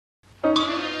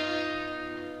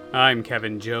I'm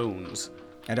Kevin Jones.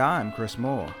 And I'm Chris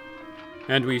Moore.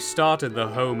 And we started the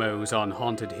Homos on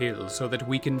Haunted Hill so that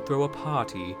we can throw a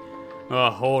party. A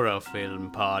horror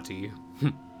film party.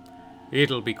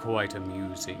 It'll be quite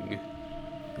amusing.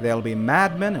 There'll be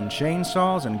madmen and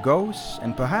chainsaws and ghosts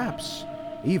and perhaps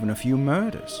even a few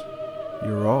murders.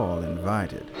 You're all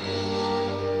invited.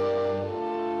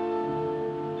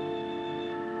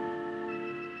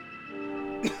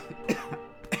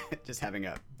 Just having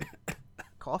a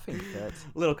Coughing fit.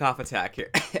 little cough attack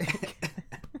here.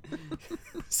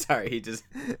 Sorry, he just.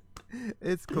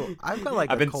 It's cool. I've got like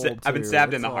I've a been cold I've been too.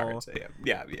 stabbed in It's the all- heart. So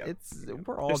yeah.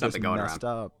 We're all There's just something going messed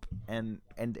up, and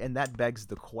that begs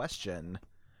the question: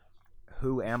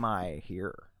 who am I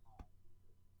here?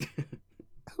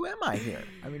 Who am I here?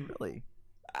 I mean, really.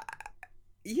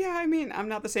 Yeah, I mean, I'm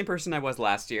not the same person I was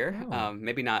last year. Oh.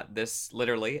 Maybe not this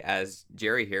literally as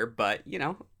Jerry here, but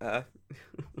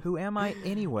Who am I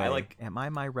anyway? I like- Am I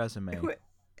my resume?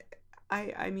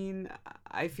 I mean,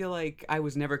 I feel like I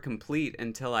was never complete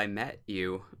until I met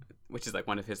you, which is like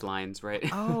one of his lines, right?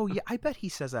 Oh yeah, I bet he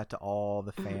says that to all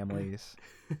the families.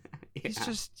 He's Yeah.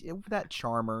 just that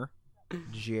charmer,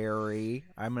 Jerry.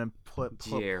 I'm gonna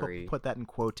Jerry. put that in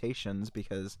quotations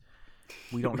because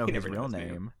we don't know We his never know real his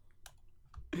name.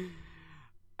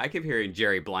 I keep hearing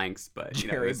Jerry Blanks, but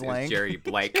Jerry it's Blank. Jerry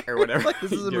Blake or whatever. Like,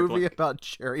 this is a Jerry movie Blank. about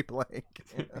Jerry Blank.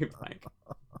 Jerry Blank.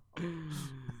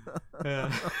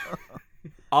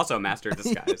 Also, master of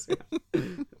disguise.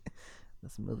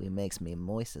 This movie makes me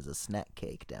moist as a snack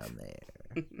cake down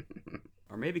there.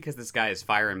 Or maybe because this guy is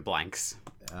firing blanks.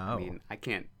 Oh, I mean, I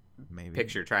can't maybe.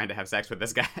 picture trying to have sex with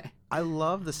this guy. I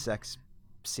love the sex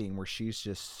scene where she's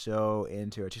just so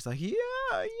into it. She's like, yeah,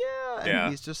 and Yeah.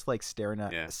 he's just like staring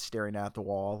at the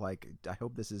wall. Like, I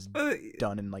hope this is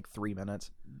done in like 3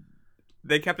 minutes.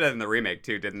 They kept it in the remake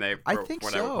too, didn't they? I For think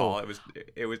what so. I recall,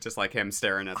 it was just like him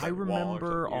staring at the I wall.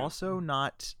 remember or something, also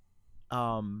not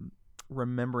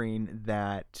remembering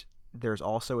that there's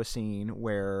also a scene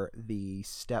where the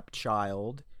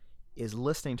stepchild is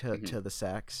listening to the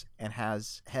sex and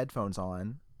has headphones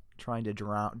on, trying to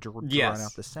drown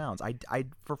out the sounds. I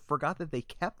forgot that they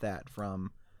kept that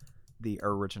from the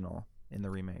original in the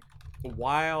remake.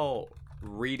 While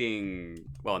reading,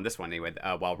 well, in this one anyway,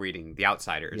 while reading The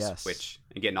Outsiders, Yes. which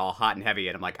getting all hot and heavy,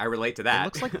 and I'm like, I relate to that. It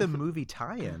looks like the movie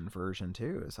tie-in version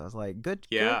too. So I was like, good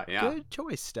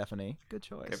choice, Stephanie. Good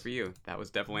choice. Good for you. That was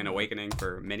definitely an awakening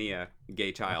for many a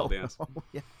gay child. Yes.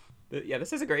 Yeah. But yeah,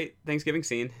 this is a great Thanksgiving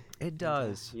scene. It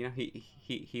does.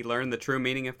 He learned the true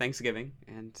meaning of Thanksgiving,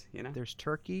 and There's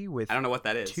turkey with I don't know what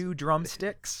that is. 2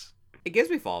 drumsticks. It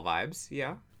gives me fall vibes.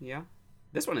 Yeah.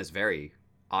 This one is very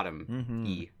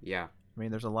autumn-y. Yeah. I mean,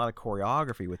 there's a lot of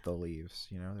choreography with the leaves.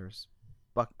 There's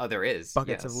There is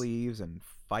buckets yes. of leaves and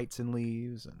fights in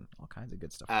leaves and all kinds of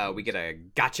good stuff. We get a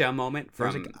gotcha moment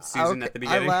from There's Susan at the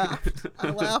beginning. I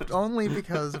laughed only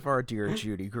because of our dear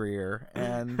Judy Greer,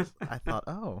 and I thought,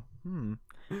 I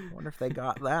wonder if they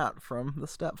got that from the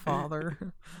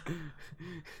stepfather.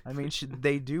 I mean,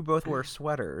 they do both wear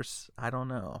sweaters. I don't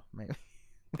know. Maybe.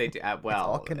 They do, well, it's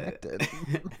all connected.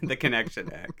 The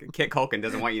connection. Kit Culkin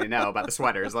doesn't want you to know about the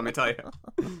sweaters, let me tell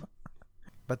you.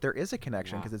 But there is a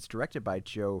connection because it's directed by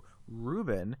Joe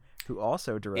Rubin, who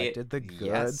also directed The Good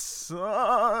yes.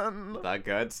 Son. The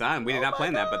Good Son. We did not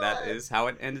plan that, but that is how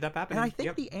it ended up happening. And I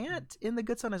think the aunt in The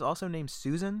Good Son is also named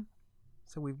Susan.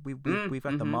 So we've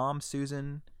got the mom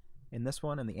Susan in this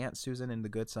one and the aunt Susan in The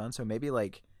Good Son. So maybe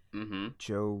like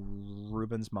Joe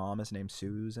Rubin's mom is named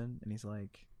Susan, and he's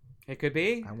like, it could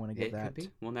be. I want to give that.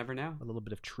 We'll never know. A little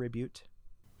bit of tribute.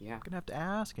 Yeah. I'm gonna have to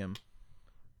ask him.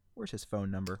 Where's his phone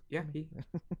number? Yeah,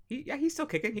 he's still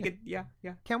kicking. He could, yeah.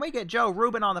 Can we get Joe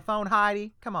Rubin on the phone,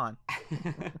 Heidi? Come on.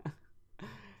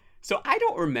 So I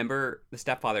don't remember The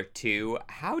Stepfather 2.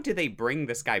 How did they bring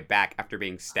this guy back after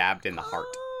being stabbed in the heart?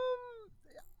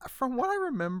 From what I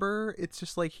remember, it's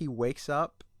just like he wakes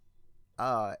up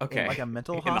in like a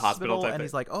mental In the hospital type and thing.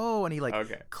 he's like, and he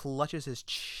like clutches his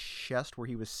chest where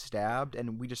he was stabbed,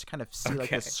 and we just kind of see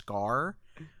like the scar.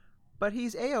 But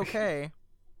he's A-okay.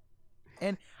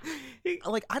 And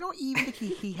like, I don't even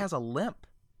think he has a limp.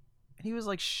 And he was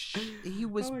like, he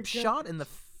was shot in the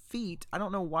feet. I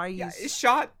don't know why he's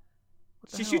shot.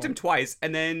 She shoots him twice,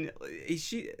 and then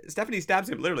Stephanie stabs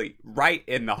him literally right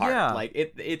in the heart. Yeah. Like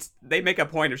it's they make a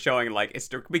point of showing like it's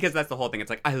because that's the whole thing. It's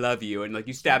like, I love you, and like,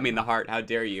 you stab me in the heart. How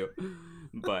dare you?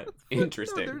 But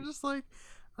interesting. They're just like,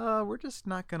 we're just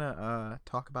not gonna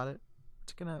talk about it.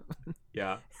 Just gonna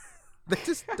yeah. They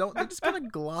just kind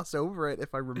of gloss over it,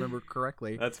 if I remember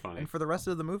correctly. That's funny. And for the rest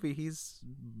of the movie, he's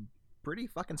pretty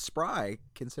fucking spry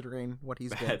considering what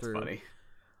he's been through. That's funny.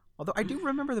 Although I do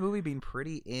remember the movie being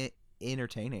pretty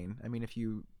entertaining. I mean, if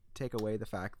you take away the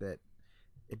fact that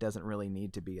it doesn't really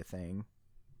need to be a thing.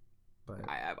 But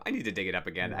I need to dig it up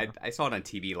again. Yeah. I saw it on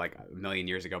TV like a million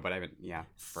years ago, but I haven't. Yeah,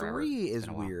 forever. 3 It's is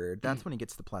been a while. weird. That's when he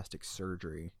gets the plastic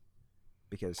surgery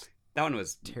because That one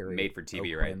was Terry made for TV,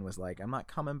 O'Quinn right? was like, "I'm not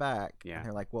coming back." Yeah. And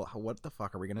they're like, "Well, what the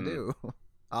fuck are we gonna do?"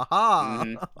 Aha!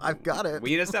 Mhm. I've got it.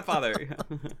 We need a stepfather.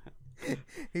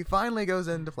 He finally goes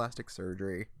into plastic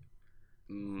surgery,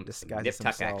 Nip disguises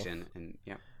tuck himself. action, and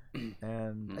yeah.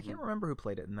 And I can't remember who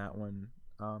played it in that one.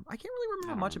 I can't really remember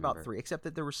don't much about remember. 3, except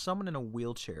that there was someone in a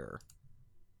wheelchair.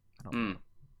 I don't know.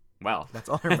 Well, That's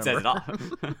all I remember. that says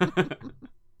it all.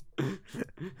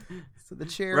 So the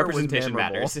chair Representation was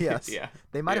memorable. matters. Yes. Yeah.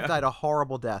 They might have Yeah. died a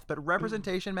horrible death, but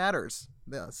representation matters.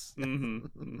 Yes.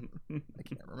 Mhm. I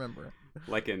can't remember.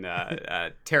 Like in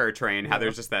Terror Train, how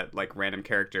there's just that like random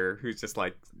character who's just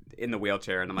like in the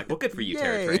wheelchair, and I'm like, well, good for you,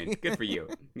 Terror Yay. Train. Good for you.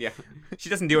 Yeah, she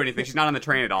doesn't do anything. She's not on the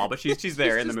train at all, but she's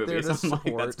there in the just movie. there So to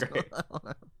I'm like, that's support. great. I don't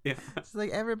know. Yeah. It's like,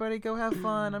 everybody go have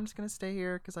fun. I'm just going to stay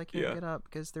here because I can't Yeah. get up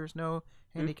because there's no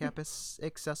handicap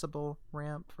accessible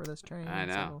ramp for this train. I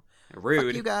know. So, Rude.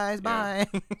 fuck you guys. Yeah.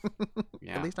 Bye.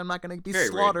 Yeah. At least I'm not going to be Very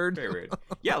slaughtered. rude. Very rude.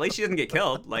 Yeah, at least she doesn't get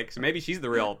killed. Like, so maybe she's the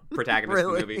real protagonist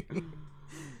of the Really? movie.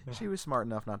 She was smart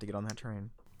enough not to get on that train.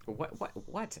 What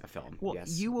a film? Well,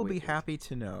 yes. you will be Wait. happy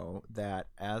to know that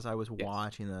as I was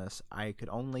watching this, I could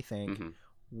only think, Mhm.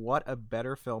 what a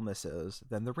better film this is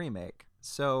than the remake.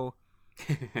 So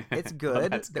it's Well,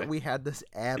 good that's that we had this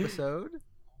episode.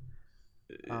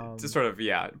 Just sort of,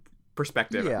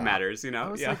 perspective yeah. matters, you know? I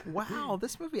was yeah. like, wow,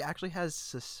 this movie actually has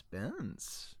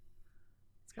suspense.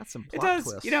 It's got some It plot does,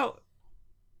 twists.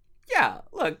 yeah,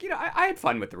 look, I had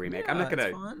fun with the remake. I'm Yeah, not it's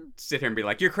gonna fun. sit here and be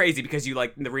like, you're crazy because you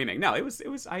like the remake. No, it was,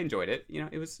 I enjoyed it. You know,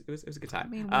 it was a good time. I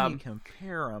mean, when you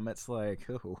compare them, it's like,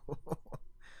 ooh,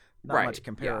 not Right, much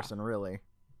comparison, really.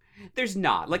 There's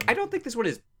not. Like, I don't think this one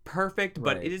is perfect,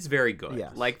 but Right. it is very good.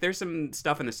 Yes. Like, there's some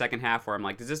stuff in the second half where I'm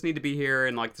like, does this need to be here?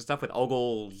 And, like, the stuff with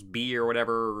Oglesby or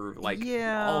whatever, like,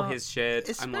 Yeah, all his shit.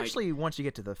 Especially once you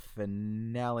get to the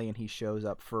finale and he shows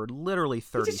up for literally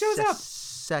 30 shows up.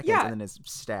 seconds Yeah. and then is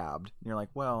stabbed. And you're like,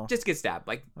 well, just get stabbed.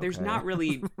 Like, there's Okay. not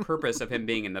really purpose of him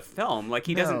being in the film. Like,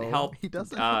 he doesn't No, help, he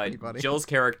doesn't help anybody. Jill's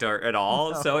character at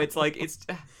all. No. So it's like, it's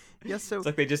yes, so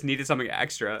like they just needed something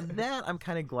extra. that I'm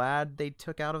kind of glad they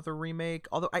took out of the remake.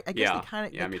 Although I guess Yeah. they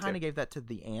kind Yeah, me of too. gave that to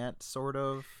the aunt, sort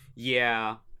of.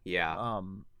 Yeah. Yeah,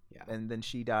 Yeah. and then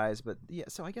she dies. But yeah,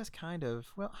 so I guess kind of.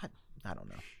 Well, I don't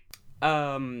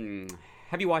know.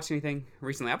 Have you watched anything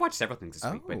recently? I've watched several things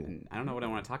this week, but Oh. I don't know what I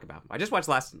want to talk about. I just watced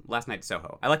last night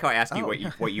Soho. I like how I ask you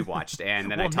Oh. what you watched, and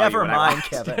then I Well, tell never you what I mind, watched.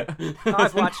 Kevin.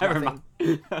 I've watched Never nothing.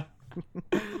 mind.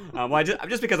 Well,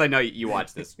 just because I know you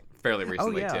watched this fairly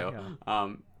recently yeah, too.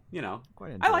 yeah.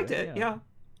 Quite I enjoyed liked it. Yeah.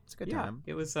 It's a good Yeah. time.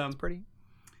 It was It's pretty.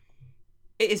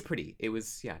 It is pretty. It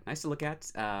was nice to look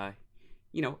at.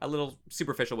 A little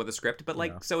superficial with the script, but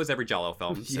like Yeah. so is every Jell-O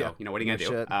film. So Yeah. what are you No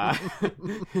gonna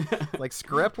do? Like,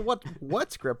 script?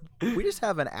 What script? We just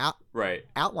have an Right.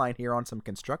 outline here on some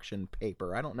construction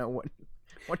paper. I don't know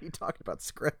what are you talking about,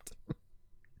 script?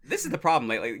 This is the problem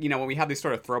lately. When we have these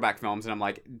sort of throwback films, and I'm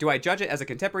like, do I judge it as a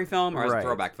contemporary film or as a Right.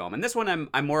 throwback film? And this one,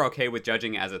 I'm more okay with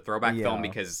judging as a throwback film Yeah.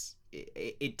 because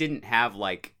it didn't have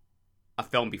like a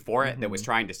film before it that was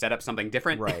trying to set up something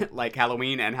different, Right. like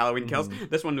Halloween and Halloween Kills.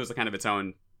 This one was kind of its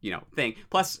own, thing.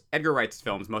 Plus, Edgar Wright's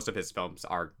films, most of his films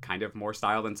are kind of more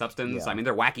style than substance. Yeah. I mean,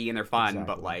 they're wacky and they're fun,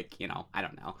 but Exactly. like, I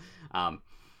don't know.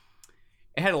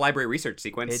 It had a library research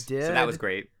sequence, It did. so that was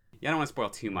great. Yeah, I don't want to spoil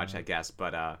too much, I guess,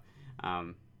 but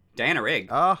Diana Rigg,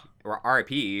 Oh, or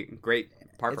R.I.P., great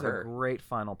part it's for a her. great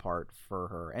final part for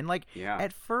her. And like, Yeah.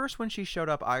 at first when she showed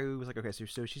up, I was like, okay, so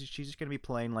she's just gonna be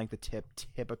playing like the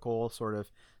typical sort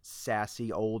of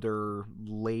sassy older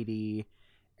lady,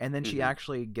 and then she Mhm.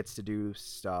 actually gets to do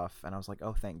stuff, and I was like,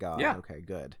 oh, thank God. Yeah. Okay,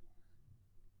 good.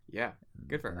 Yeah,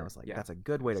 good for And her. I was like, yeah. that's a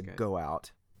good way to That's good. go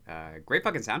out. Great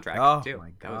fucking soundtrack, Oh too.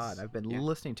 my That was- God, I've been yeah,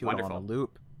 listening to it wonderful. on a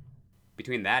loop.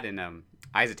 Between that and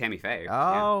Eyes of Tammy Faye.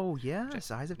 Oh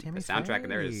yes, Eyes of Tammy. The soundtrack in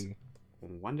there is Faye.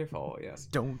 wonderful, yes.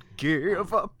 Don't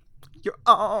give up. You're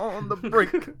on the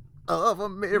brink of a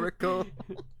miracle.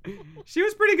 She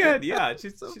was pretty good, yeah.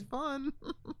 She's So fun.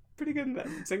 pretty good in that,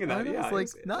 singing I that, know, yeah. it's like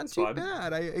it not was too fun.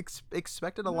 bad. I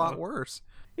expected a No. lot worse.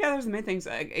 Yeah, those are the main things.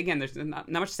 Again, there's not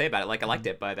much to say about it. Like, I liked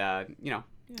it, but, Yeah,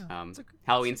 it's a-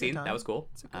 Halloween it's a good scene, that time. was cool.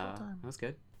 It's a good old time. That was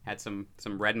good. Had some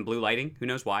red and blue lighting. Who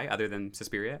knows why, other than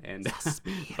Suspiria. And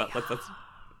but let's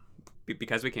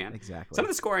because we can. Exactly. Some of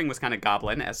the scoring was kind of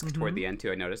Goblin-esque toward Mhm. the end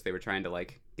too. I noticed they were trying to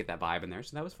like get that vibe in there,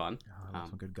 so that was fun. Oh, that's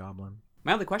some good goblin.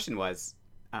 My only question was,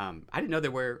 I didn't know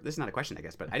there were. This is not a question, I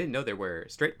guess, but I didn't know there were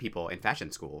straight people in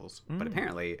fashion schools. But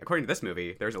apparently, according to this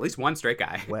movie, there's at least one straight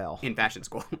guy. In fashion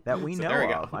school that we so know there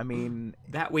we of. go. I mean,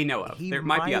 that we know of. He there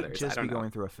might be others. Just I don't be know.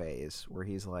 going through a phase where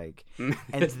he's like, and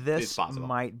this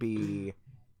might be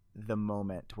the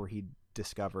moment where he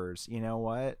discovers, you know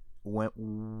what?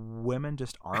 Women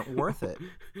just aren't worth it.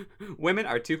 Women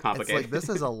are too complicated. It's like, this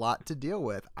is a lot to deal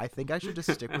with. I think I should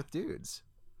just stick with dudes.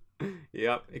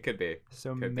 Yep, it could be.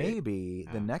 So maybe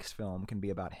the next film can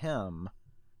be about him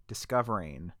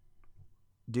discovering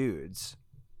dudes,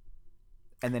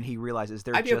 and then he realizes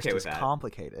they're just as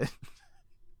complicated.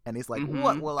 And he's like,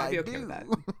 what will I do?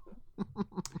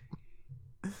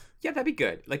 Yeah, that'd be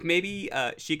good. Like, maybe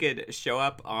she could show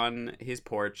up on his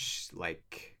porch,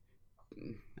 like,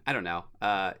 I don't know,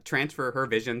 transfer her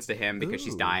visions to him because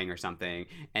she's dying or something.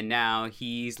 And now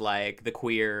he's like the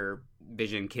queer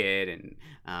vision kid. And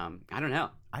I don't know.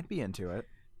 I'd be into it.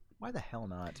 Why the hell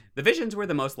not? The visions were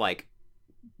the most like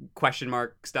question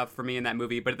mark stuff for me in that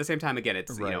movie. But at the same time, again,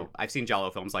 it's, you know, I've seen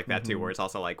Giallo films like that too, where it's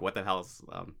also like, what the hell's,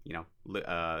 you know,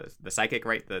 the psychic,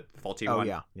 right? The Fulci one.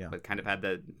 Oh, yeah. But kind of had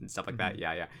the stuff like that.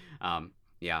 Yeah.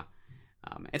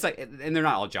 It's like, and they're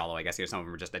not all Giallo, I guess. Some of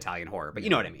them are just Italian horror, but you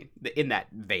know what I mean. In that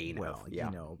vein. Well, you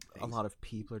know, a lot of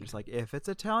people are just like, if it's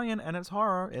Italian and it's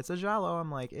horror, it's a Giallo.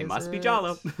 I'm like, it must be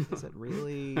Giallo. Is it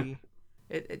really?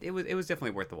 It was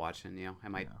definitely worth the watch, and you know, I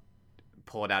might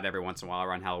pull it out every once in a while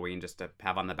around Halloween just to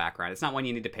have on the background. It's not one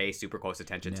you need to pay super close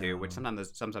attention to, which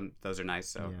sometimes those are nice.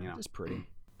 So you know, it's pretty.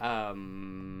 Have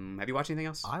you watched anything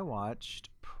else? I watched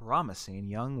Promising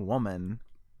Young Woman.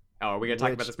 Oh, are we going to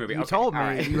talk about this movie? You told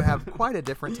me you have quite a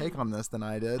different take on this than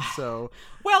I did, so...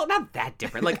 Well, not that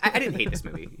different. Like, I didn't hate this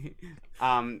movie.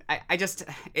 I just...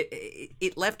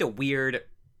 It left a weird...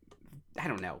 I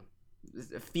don't know...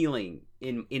 feeling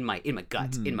in my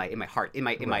gut, in my heart, in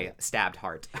my stabbed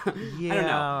heart. Yeah. I don't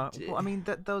know. Well, I mean,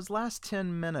 those last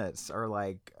 10 minutes are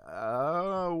like,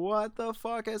 what the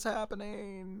fuck is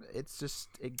happening? It's just,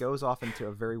 it goes off into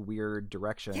a very weird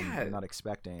direction you're not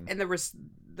expecting. And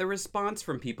the response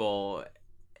from people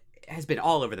has been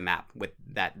all over the map with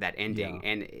that ending,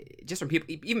 and just from people,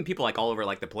 even people like all over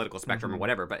like the political spectrum or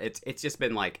whatever. But it's just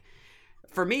been like,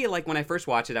 for me, like when I first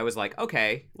watched it, I was like,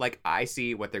 okay, like I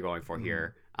see what they're going for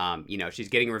here. You know, she's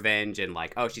getting revenge, and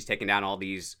like, oh, she's taking down all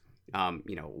these,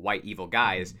 you know, white evil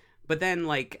guys. But then,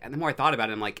 like, and the more I thought about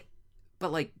it, I'm like,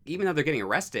 but like, even though they're getting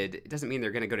arrested, it doesn't mean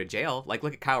they're going to go to jail. Like,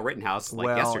 look at Kyle Rittenhouse,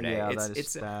 like yesterday.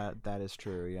 Yeah, that is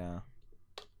true. Yeah,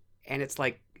 and it's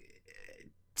like,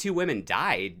 2 women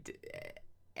died,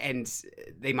 and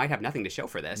they might have nothing to show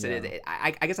for this. And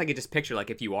I guess I could just picture,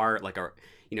 like, if you are like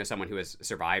someone who has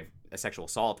survived a sexual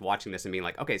assault, watching this and being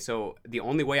like, okay, so the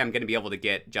only way I'm going to be able to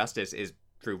get justice is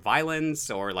through violence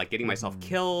or like getting myself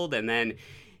killed. And then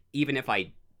even if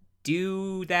I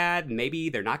do that, maybe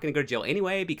they're not going to go to jail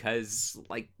anyway, because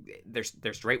like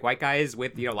they're straight white guys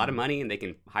with, you know, a lot of money, and they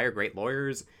can hire great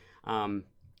lawyers.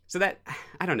 So that,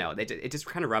 I don't know, it just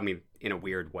kind of rubbed me in a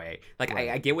weird way. Like,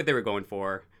 I get what they were going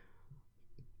for,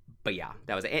 but yeah,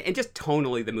 that was it. And just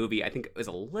tonally, the movie, I think it was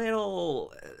a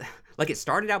little, like, it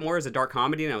started out more as a dark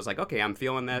comedy, and I was like, okay, I'm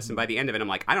feeling this. And by the end of it, I'm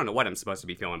like, I don't know what I'm supposed to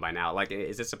be feeling by now. Like,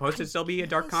 is it supposed to still be a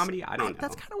dark comedy? I don't know.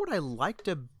 That's kind of what I liked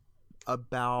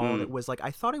about it, was like,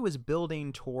 I thought it was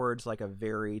building towards like a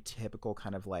very typical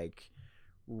kind of like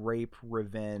rape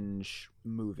revenge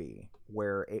movie,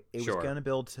 where it was going to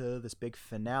build to this big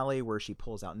finale where she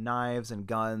pulls out knives and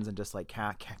guns and just like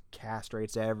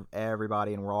castrates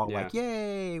everybody, and we're all like,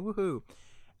 yay, woohoo.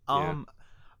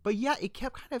 But yeah, it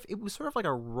kept kind of, it was sort of like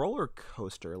a roller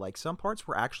coaster. Like, some parts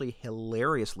were actually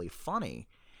hilariously funny,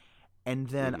 and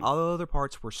then other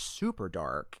parts were super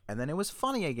dark, and then it was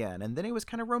funny again, and then it was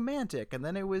kind of romantic, and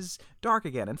then it was dark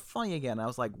again and funny again. I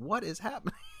was like, what is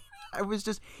happening?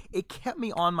 It kept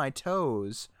me on my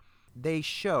toes. They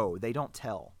don't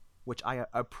tell, which I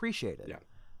appreciated. Yeah.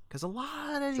 Because a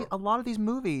lot of these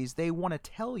movies, they want to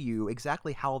tell you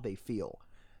exactly how they feel.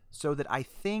 So that I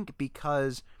think,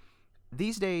 because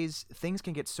these days things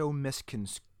can get so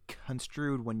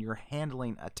misconstrued when you're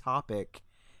handling a topic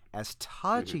as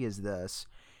touchy as this.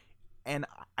 And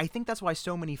I think that's why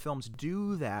so many films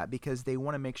do that, because they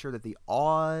want to make sure that the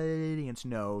audience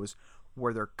knows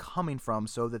where they're coming from,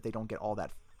 so that they don't get all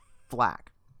that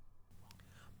flack.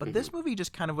 But this movie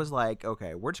just kind of was like,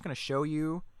 okay, we're just going to show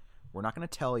you, we're not going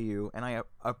to tell you, and I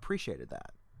appreciated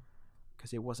that,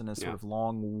 because it wasn't as sort of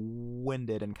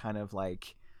long-winded and kind of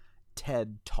like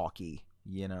TED talky,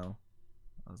 you know.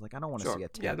 I was like, I don't want to see a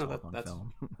TED talk on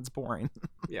film. That's boring.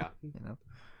 Yeah, you know.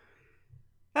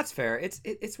 That's fair.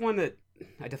 It's one that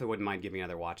I definitely wouldn't mind giving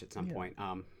another watch at some point.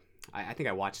 I think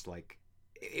I watched like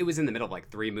it was in the middle of like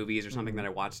 3 movies or something that I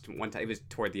watched one time. It was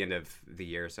toward the end of the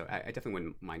year, so I definitely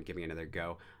wouldn't mind giving it another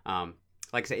go.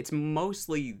 Like I said, it's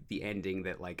mostly the ending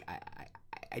that like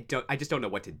I just don't know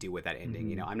what to do with that ending.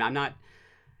 You know, I'm not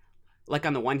like,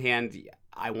 on the one hand,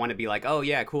 I want to be like, oh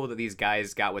yeah, cool that these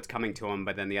guys got what's coming to them,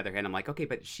 but then the other hand, I'm like, okay,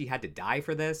 but she had to die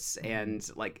for this, and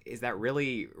like, is that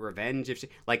really revenge? If she,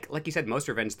 like you said, most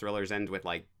revenge thrillers end with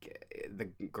like the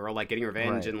girl like getting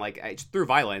revenge, and like it's through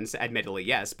violence, admittedly,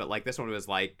 yes, but like this one was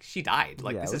like she died.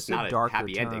 Like this is not a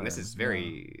happy ending. This is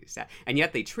very sad, and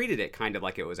yet they treated it kind of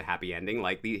like it was a happy ending.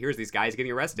 Like here's these guys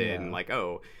getting arrested, and like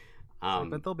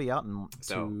but they'll be out in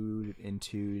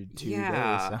two days.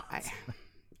 So.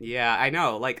 Yeah, I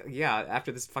know. Like, yeah,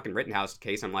 after this fucking Rittenhouse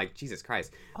case, I'm like, Jesus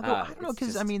Christ. Although, I don't know,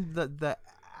 because, I mean, the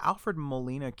Alfred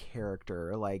Molina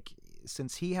character, like,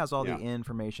 since he has all the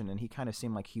information and he kind of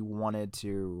seemed like he wanted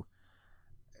to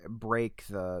break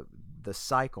the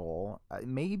cycle,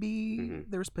 maybe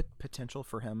there's potential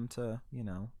for him to, you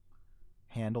know,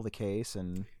 handle the case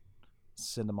and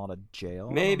send them all to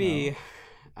jail. Maybe.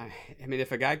 I mean,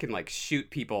 if a guy can like shoot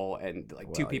people and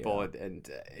like 2 people and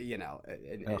you know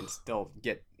and still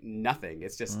get nothing,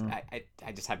 it's just I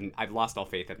just haven't. I've lost all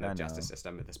faith in the justice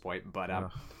system at this point.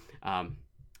 But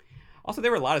also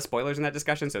there were a lot of spoilers in that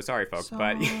discussion, so sorry folks.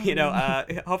 But you know,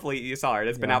 hopefully you saw it.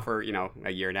 It's been out for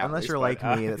a year now. Unless you're like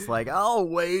me, it's like I'll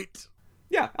wait.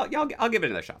 Yeah, I'll give it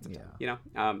another shot sometime. You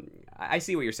know, I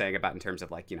see what you're saying about in terms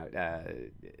of like, you know,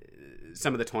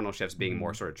 some of the tonal shifts being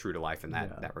more sort of true to life in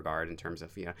that regard, in terms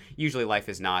of, you know, usually life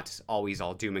is not always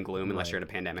all doom and gloom unless you're in a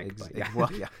pandemic.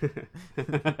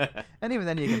 And even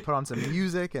then you can put on some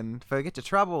music and forget your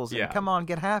troubles and come on,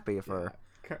 get happy for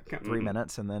 3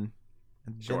 minutes, and then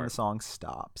the song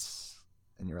stops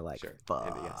and you're like,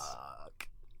 fuck.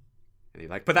 And you're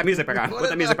like, put that music back on. Put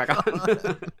that music back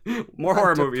on. More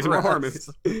horror movies.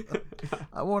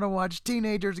 I want to watch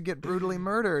teenagers get brutally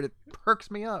murdered. It perks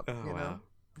me up. You know?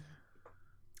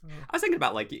 I was thinking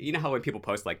about, like, you know how when people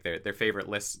post like their favorite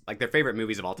lists, like their favorite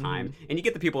movies of all time, and you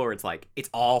get the people where it's like it's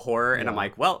all horror, and I'm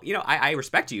like, well, you know, I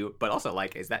respect you, but also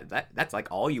like, is that's like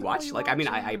all you watch? Like, I mean,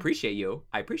 I appreciate you,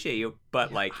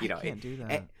 but like, you know, I can't do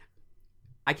that.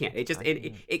 I can't. It just I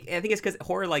think it's because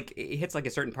horror like it hits like a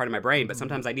certain part of my brain, but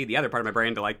sometimes I need the other part of my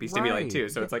brain to like be stimulated too.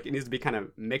 So it's like it needs to be kind of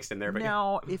mixed in there. But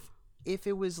now, if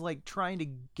it was like trying to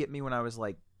get me when I was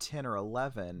like 10 or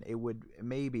 11, it would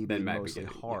maybe be mostly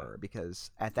horror, because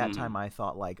at that time I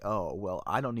thought like, oh well,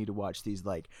 I don't need to watch these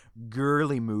like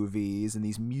girly movies and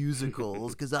these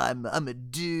musicals because I'm a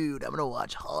dude. I'm gonna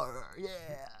watch horror,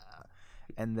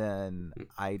 and then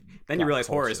you realize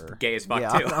horror is gay as fuck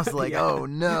too. I was like, oh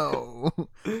no,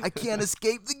 I can't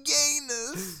escape the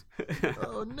gayness.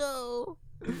 Oh no.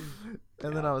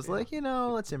 And then I was like, you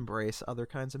know, let's embrace other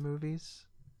kinds of movies.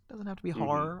 Doesn't have to be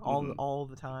horror all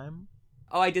the time.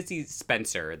 Oh, I did see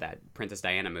Spencer, that Princess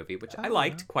Diana movie, which I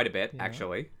liked quite a bit,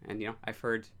 actually. And, you know, I've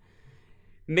heard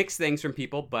mixed things from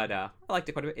people, but I liked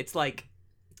it quite a bit. It's like,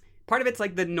 part of it's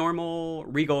like the normal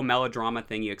regal melodrama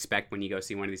thing you expect when you go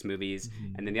see one of these movies.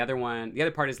 And then the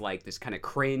other part is like this kind of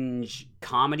cringe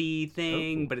comedy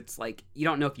thing, but it's like, you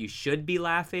don't know if you should be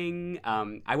laughing.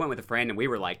 I went with a friend and we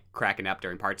were like cracking up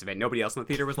during parts of it. Nobody else in the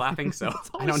theater was laughing, so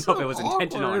I don't know if it was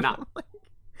intentional or not.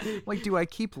 Like, do I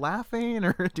keep laughing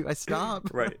or do I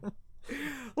stop? Right.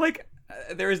 Like,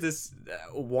 there is this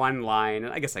one line,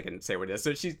 and I guess I can say what it is.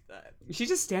 So she's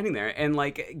just standing there and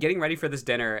like getting ready for this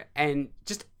dinner, and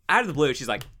just out of the blue, she's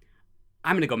like,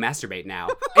 I'm gonna go masturbate now.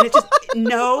 And it's just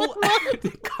no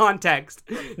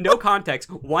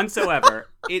context whatsoever.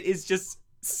 It is just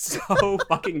so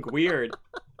fucking weird.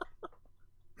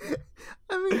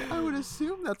 I mean, I would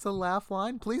assume that's a laugh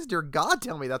line. Please, dear God,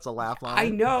 tell me that's a laugh line. I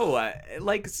know.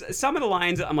 Like, some of the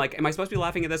lines, I'm like, am I supposed to be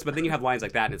laughing at this? But then you have lines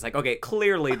like that, and it's like, okay,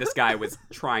 clearly this guy was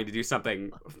trying to do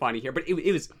something funny here. But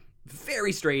it was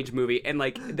very strange movie. And,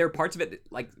 like, there are parts of it,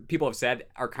 like, people have said,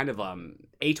 are kind of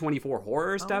A24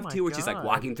 horror stuff, too, which is, like,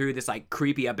 walking through this, like,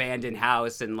 creepy abandoned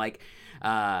house and, like,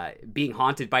 being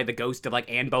haunted by the ghost of like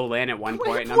Anne Boleyn at one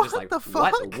point, and I'm just like,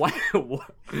 what?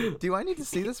 Do I need to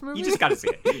see this movie? You just gotta see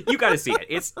it. You gotta see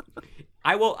it.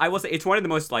 I will say it's one of the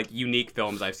most like unique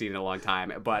films I've seen in a long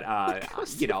time. But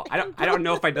you know, I don't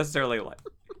know if I necessarily like.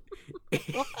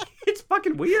 It's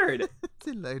fucking weird.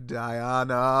 Like,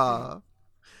 Diana,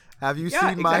 have you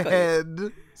seen my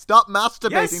head? Stop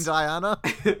masturbating, Diana.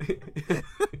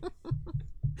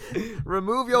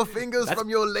 Remove your fingers from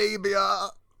your labia.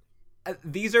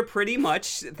 These are pretty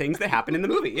much things that happen in the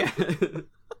movie. Yeah.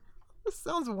 This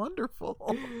sounds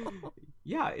wonderful.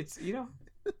 Yeah, it's, you know,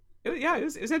 it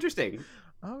was interesting.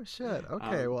 Oh shit.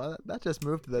 Okay, well that just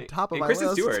moved to the top of my Kristen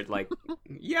list. Stewart, like,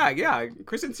 yeah,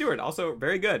 Kristen Stewart also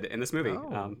very good in this movie.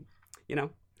 Oh. You know.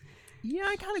 Yeah,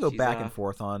 I kind of go back and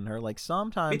forth on her. Like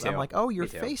sometimes I'm like, oh, your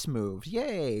face moves,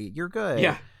 yay, you're good.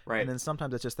 Yeah, right. And then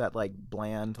sometimes it's just that like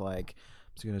bland, like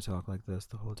I'm just gonna talk like this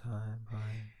the whole time.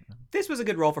 Right? This was a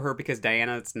good role for her because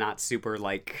Diana's not super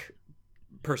like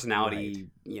personality,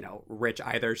 rich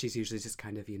either. She's usually just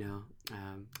kind of,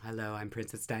 hello, I'm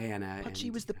Princess Diana. But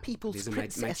she was the people's these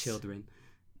princess. These are my children.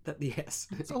 Yes.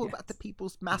 It's all about the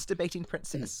people's masturbating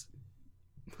princess.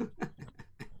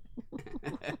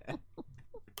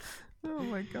 Oh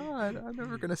my god, I'm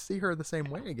never gonna see her the same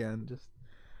way again. Just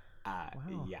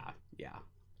wow. Yeah.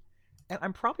 And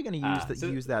I'm probably gonna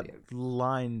use that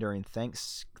line during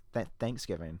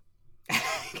Thanksgiving.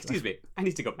 Excuse me, I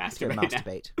need to go masturbate.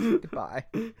 Masturbate. Goodbye.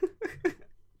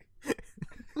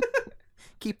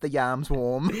 Keep the yams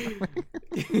warm.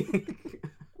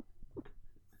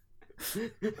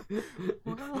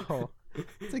 Wow,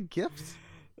 it's a gift.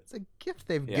 It's a gift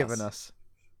they've given us.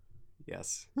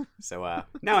 Yes. So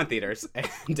now in theaters, and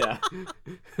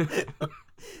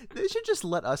they should just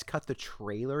let us cut the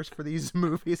trailers for these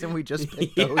movies, and we just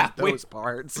pick those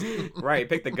parts. Right,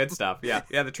 pick the good stuff. Yeah.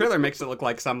 The trailer makes it look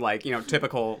like some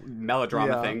typical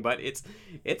melodrama thing, but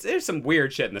there's some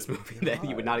weird shit in this movie that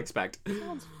you would not expect.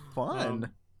 Sounds fun.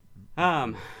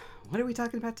 What are we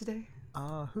talking about today?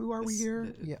 Who are we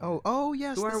here? Yeah. Oh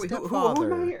yes. Who are we? Stepfather.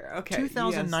 Who am I here? Okay.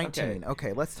 2019. Yes,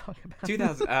 okay, let's talk about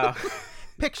 2000.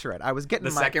 Picture it. I was getting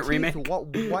the my second teeth remake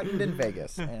whitened in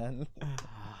Vegas, and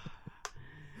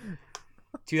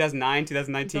 2009,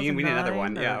 2019. We need another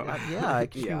one.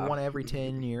 Yeah. One every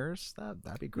 10 years.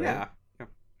 That'd be great. Yeah.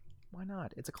 Why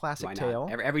not? It's a classic tale.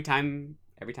 Every time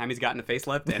he's gotten a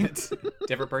facelift and it's a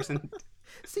different person.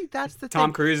 See, that's the Tom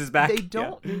thing. Cruise is back. They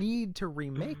don't need to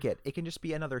remake it. It can just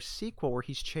be another sequel where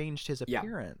he's changed his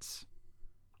appearance.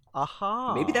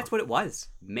 Aha. Maybe that's what it was.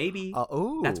 Maybe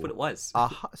that's what it was.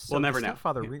 Aha. So we'll never the know.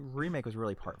 Stepfather remake was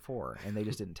really part 4, and they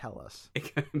just didn't tell us.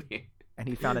 It could be. And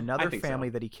he found another family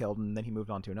that he killed, and then he moved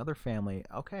on to another family.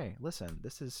 Okay, listen,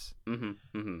 this is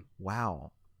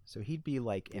wow. So he'd be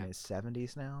like in his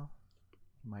 70s now.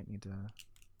 He might need to.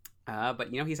 But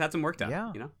he's had some work done.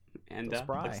 Yeah. And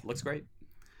looks great.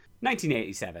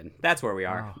 1987. That's where we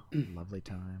are. Oh, lovely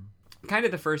time. Kind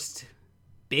of the first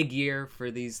big year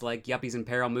for these like Yuppies in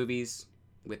Peril movies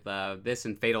with this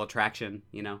and Fatal Attraction,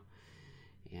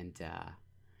 and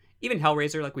even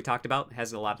Hellraiser, like we talked about,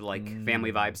 has a lot of like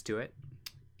family vibes to it.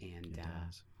 And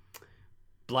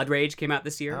Blood Rage came out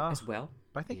this year as well.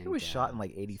 But I think it was shot in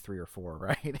like 83 or 4,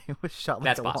 right? It was shot like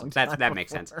that's a possible. long time That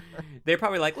makes sense. They're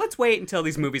probably like, let's wait until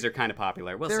these movies are kind of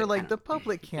popular. They're like, the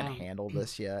public can't handle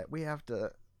this yet. We have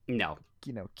to,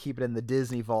 keep it in the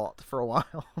Disney vault for a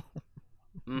while.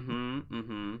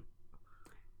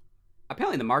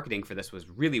 Apparently the marketing for this was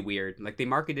really weird. Like they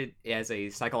marketed it as a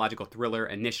psychological thriller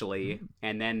initially,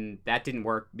 and then that didn't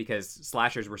work because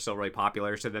slashers were still really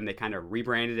popular. So then they kind of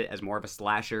rebranded it as more of a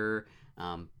slasher,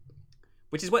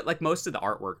 which is what like most of the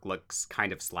artwork looks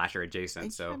kind of slasher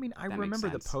adjacent. So I mean, I remember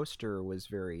the poster was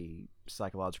very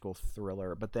psychological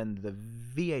thriller, but then the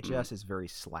VHS is very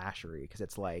slashery because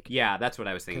it's like that's what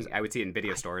I was thinking. I would see it in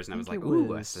video stores, and I was like,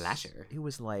 ooh, a slasher. It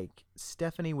was like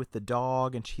Stephanie with the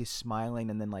dog, and she's slasming,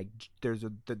 and then like there's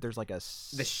like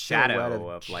the shadow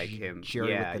of like him,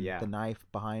 Jerry with the knife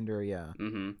behind her,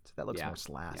 So that looks more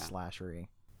slashery.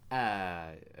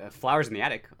 Flowers in the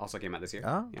Attic also came out this year.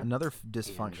 Another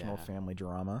dysfunctional family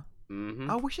drama.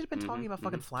 Oh, we should have been talking about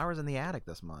fucking Flowers in the Attic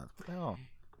this month. Oh,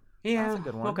 that's a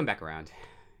good one. We'll come back around.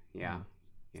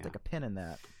 Stick a pin in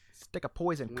that. Stick a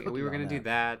poison cookie. We were gonna do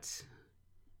that.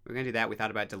 We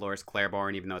thought about Dolores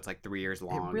Claiborne, even though it's like 3 years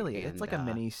long. It really is. It's like a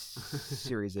mini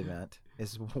series event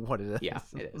is what it is. Yeah,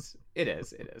 it is. It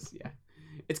is. Yeah,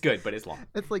 it's good, but it's long.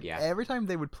 It's like every time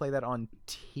they would play that on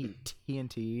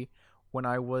TNT. When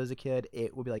I was a kid,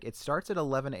 it would be like, it starts at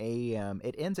 11 a.m.,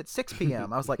 it ends at 6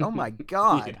 p.m. I was like, oh my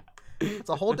God, it's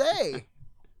a whole day.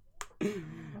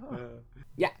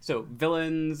 So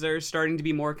villains are starting to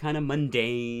be more kind of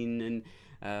mundane and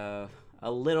a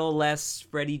little less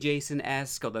Freddy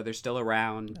Jason-esque, although they're still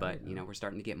around, but, we're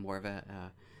starting to get more of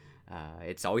a...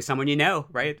 it's always someone you know,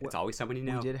 right? It's always someone you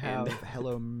know. We did have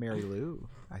Hello, Mary Lou,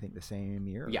 I think the same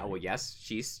year. Yeah, well, yes,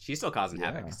 she's still causing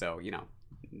havoc, so,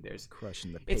 there's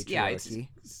crushing the patriarchy.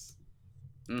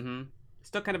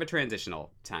 Still kind of a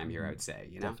transitional time here, I would say.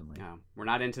 Definitely. We're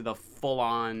not into the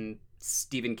full-on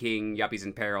Stephen King Yuppies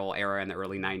in Peril era in the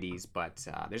early '90s, but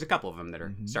there's a couple of them that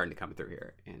are starting to come through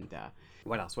here. And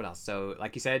what else? So,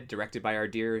 like you said, directed by our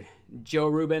dear Joe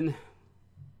Rubin,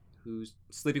 who's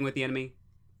Sleeping with the Enemy.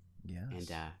 Yes. And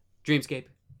Dreamscape.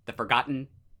 The Forgotten.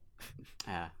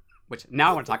 Which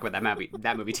now I want to talk about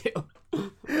that movie too.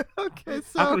 Okay,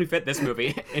 so how can we fit this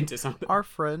movie into something? Our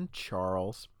friend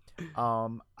Charles,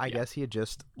 I guess he had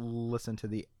just listened to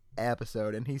the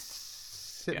episode and he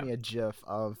sent me a GIF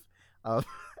of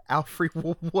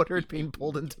Alfre Woodard being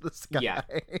pulled into the sky. Yeah,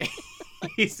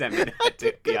 he sent me that too.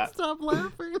 I couldn't stop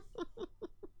laughing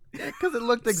because it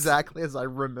looked exactly as I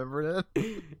remembered it.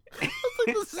 I was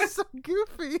like, this is so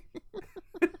goofy.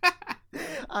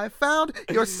 I found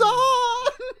your son.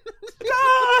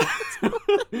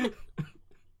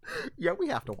 Yeah, we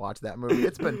have to watch that movie.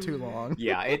 It's been too long.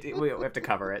 Yeah, we have to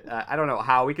cover it. I don't know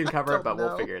how we can cover it, but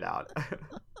we'll figure it out.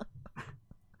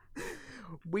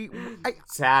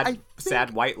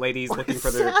 Sad white ladies looking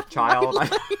for their child.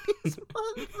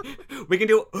 we can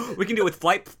do it with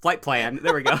Flight Plan.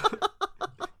 There we go.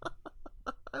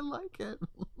 I like it.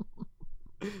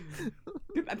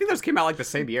 Dude, I think those came out like the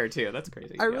same year too. That's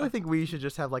crazy. I really think we should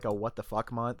just have like a what the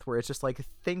fuck month where it's just like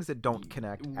things that don't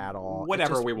connect at all.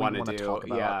 Whatever we want to do.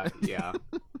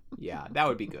 Yeah, that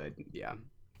would be good. Yeah.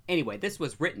 Anyway, this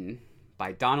was written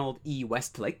by Donald E.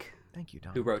 Westlake. Thank you,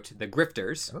 Don. Who wrote The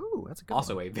Grifters. Oh, that's a good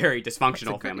also one. A very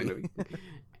dysfunctional family movie.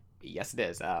 Yes, it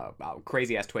is.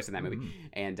 Crazy ass twist in that movie.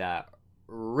 And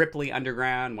Ripley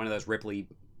Underground, one of those Ripley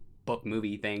book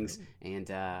movie things, and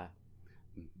a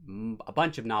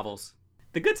bunch of novels.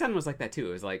 The Good Son was like that too.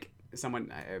 It was like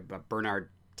someone,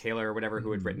 Bernard Taylor or whatever,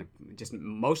 who had written, just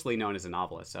mostly known as a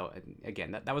novelist. So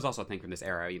again, that was also a thing from this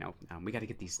era. We got to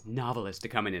get these novelists to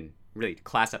come in and really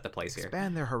class up the place here.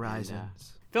 Expand their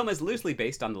horizons. Film is loosely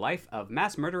based on the life of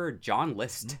mass murderer John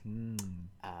List.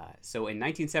 So in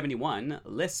 1971,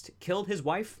 List killed his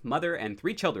wife, mother, and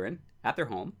 3 children at their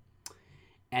home,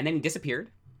 and then he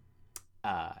disappeared.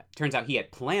 Turns out he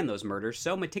had planned those murders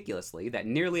so meticulously that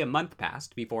nearly a month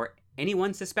passed before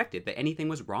anyone suspected that anything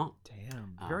was wrong.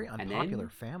 Damn, very unpopular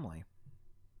family.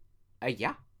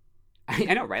 Yeah.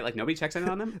 I know, right? Like, nobody checks in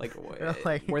on them? Like,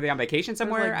 were they on vacation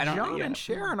somewhere? Like, John and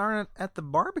Sharon aren't at the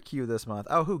barbecue this month.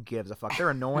 Oh, who gives a fuck? They're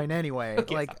annoying anyway.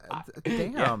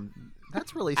 Damn,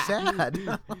 that's really sad.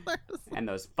 And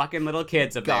those fucking little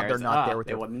kids up there. They're not there with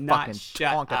their fucking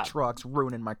Tonka trucks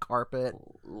ruining my carpet.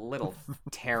 Little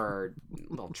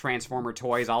little Transformer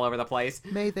toys all over the place.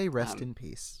 May they rest in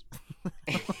peace.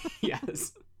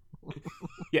 Yes.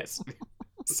 Yes.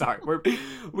 Sorry,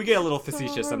 we get a little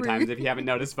facetious sometimes if you haven't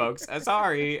noticed, folks.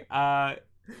 Sorry.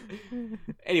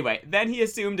 Anyway, then he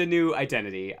assumed a new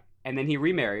identity, and then he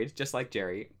remarried, just like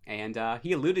Jerry, and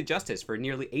he eluded justice for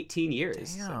nearly 18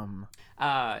 years. Damn.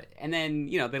 So, and then,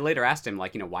 they later asked him,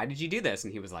 like, why did you do this?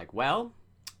 And he was like, well,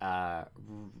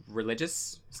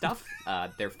 religious stuff.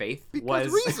 Their faith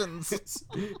was reasons.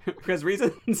 Because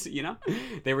reasons,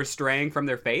 they were straying from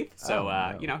their faith.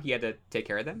 So, he had to take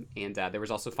care of them. And there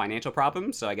was also financial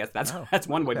problems. So I guess that's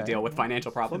one way to deal with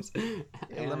financial problems.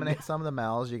 Eliminate some of the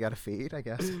mouths you got to feed, I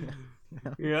guess.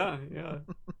 Yeah.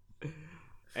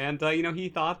 And, he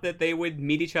thought that they would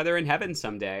meet each other in heaven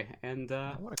someday. And,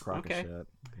 what a crock of shit.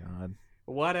 God.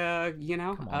 What,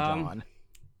 Come on, John.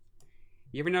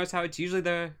 You ever notice how it's usually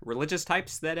the religious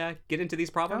types that get into these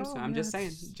problems? Oh, I'm just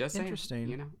saying.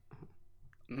 Interesting.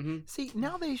 Mm-hmm. See,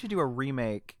 now they should do a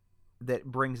remake that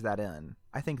brings that in.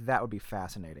 I think that would be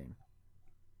fascinating.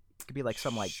 It could be like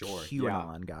some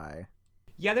QAnon guy.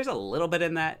 Yeah, there's a little bit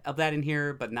of that in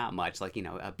here, but not much. Like,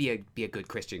 be a good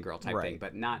Christian girl type thing,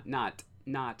 but not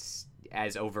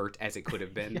as overt as it could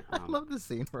have been. Yeah, I love the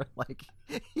scene where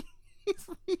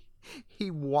he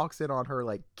walks in on her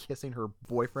kissing her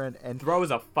boyfriend and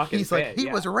throws a fucking he's fit. Like, he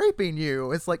was raping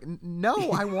you. It's like,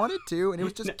 no, I wanted to, and it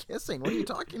was just kissing. What are you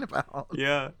talking about?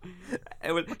 Yeah,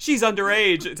 she's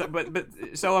underage,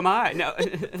 but so am I. No,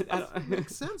 that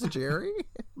makes sense, Jerry.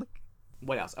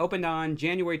 What else? Opened on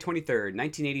January 23rd,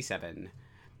 1987.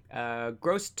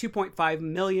 Grossed $2.5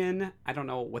 million. I don't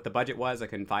know what the budget was. I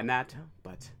couldn't find that,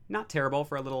 but not terrible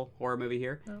for a little horror movie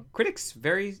here. No. Critics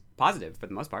very positive for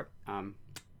the most part.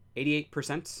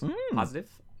 88% positive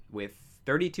with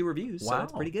 32 reviews. Wow. So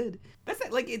that's pretty good. That's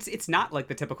it's not like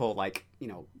the typical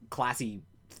classy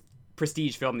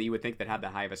prestige film that you would think that had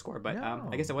that high of a score, but no.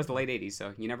 I guess it was the late 80s,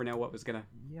 so you never know what was gonna.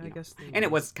 Yeah, I guess. And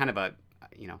it was kind of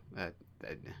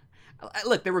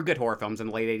look, there were good horror films in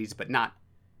the late 80s, but not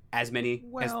as many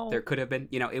as there could have been.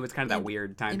 It was kind of that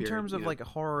weird time period. In terms of a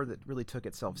horror that really took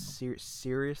itself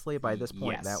seriously, by this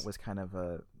point, that was kind of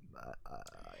a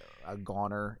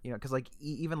goner. Because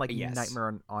even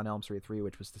Nightmare on Elm Street 3,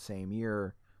 which was the same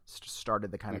year,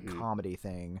 started the kind of comedy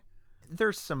thing.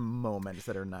 There's some moments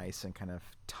that are nice and kind of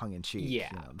tongue in cheek.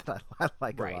 That I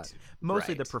like a lot.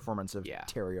 Mostly the performance of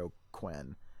Terry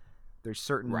O'Quinn. There's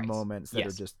certain moments that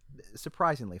are just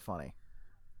surprisingly funny.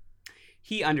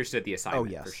 he understood the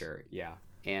assignment yes. for sure. Yeah.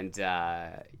 And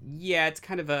it's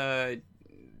kind of a,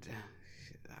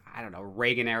 I don't know,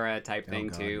 Reagan era type thing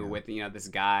too, with this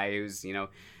guy who's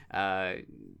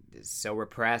so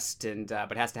repressed and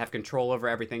but has to have control over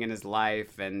everything in his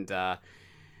life, and the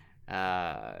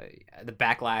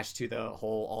backlash to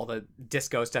all the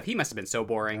disco stuff. He must have been so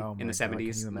boring in the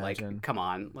 70s. Like, come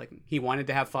on, like he wanted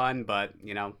to have fun, but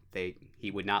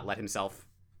he would not let himself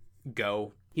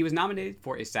go. He was nominated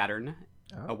for a Saturn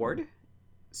Award,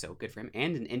 so good for him,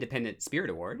 and an Independent Spirit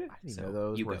Award. I didn't know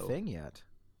those were a thing yet.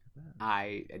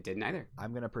 I didn't either.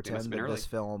 I'm gonna pretend that this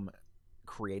film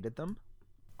created them.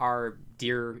 Our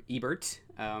dear Ebert,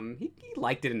 he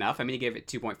liked it enough. I mean, he gave it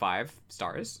 2.5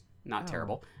 stars. Not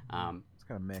terrible. It's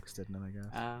kind of mixed, isn't it, I guess?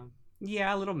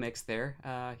 Yeah, a little mixed there.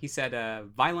 He said,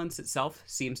 violence itself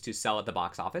seems to sell at the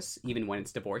box office, even when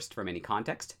it's divorced from any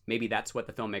context. Maybe that's what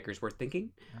the filmmakers were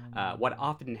thinking. What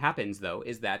often happens, though,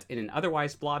 is that in an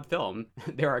otherwise flawed film,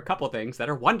 there are a couple things that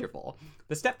are wonderful.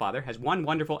 The Stepfather has one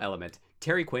wonderful element,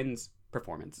 Terry Quinn's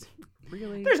performance.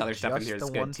 Really? There's other stuff in here that's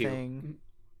good, too. Thing...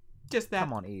 Just that.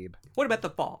 Come on, Abe. What about the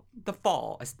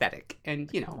fall aesthetic? And,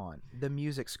 come on. The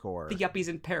music score. The Yuppies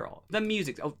in Peril. The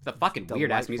music. Oh, the fucking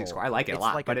weird-ass music score. I like it a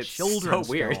lot, like but a it's children's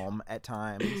so weird. film at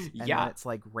times. And yeah. then it's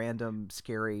like random,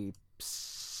 scary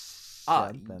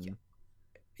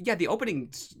Yeah, the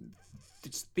opening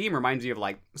theme reminds me of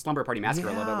like Slumber Party Massacre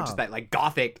a little bit, which is that like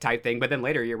gothic type thing. But then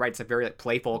later, you're right, it's a very like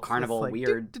playful, carnival, like,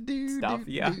 weird stuff.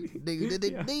 Yeah.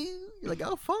 You're like,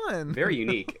 oh, fun. Very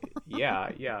unique.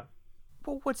 Yeah.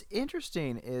 But what's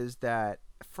interesting is that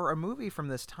for a movie from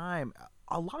this time,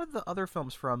 a lot of the other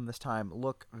films from this time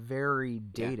look very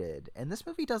dated. Yeah. And this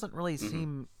movie doesn't really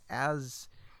seem as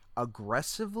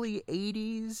aggressively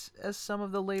 80s as some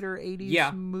of the later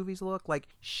 80s movies look. Like,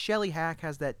 Shelley Hack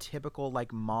has that typical,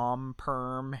 like, mom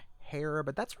perm hair,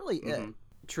 but that's really it.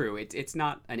 True. It's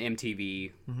not an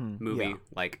MTV movie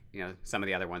like, some of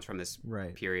the other ones from this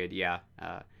period. Yeah.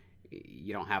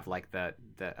 You don't have, like, the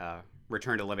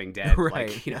Return to Living Dead,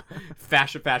 like,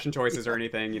 fashion choices or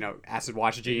anything, acid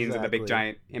wash jeans and the big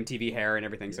giant MTV hair and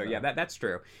everything. So that's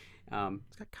true.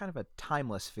 It's got kind of a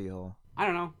timeless feel. I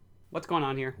don't know. What's going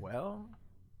on here? Well,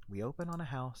 we open on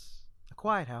a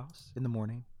quiet house in the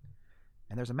morning,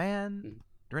 and there's a man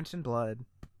drenched in blood,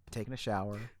 taking a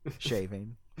shower,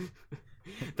 shaving.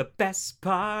 The best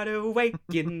part of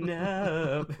waking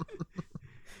up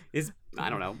is, I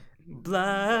don't know,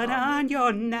 blood on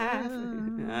your knife.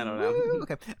 I don't know.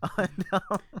 Okay.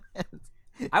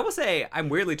 I will say I'm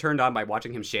weirdly turned on by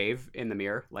watching him shave in the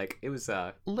mirror. Like, it was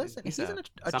listen, he's an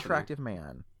attractive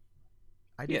man.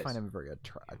 I do find him very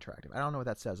attractive. I don't know what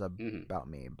that says about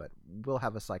me, but we'll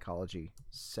have a psychology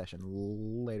session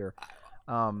later.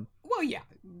 Well, yeah.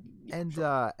 And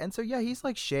so he's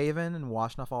like shaving and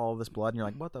washing off all of this blood, and you're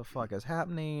like, what the fuck is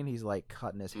happening? He's like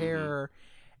cutting his hair,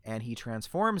 and he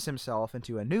transforms himself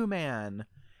into a new man,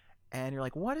 and you're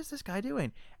like, what is this guy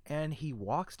doing? And he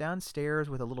walks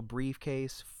downstairs with a little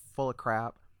briefcase full of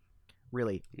crap,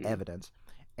 really evidence.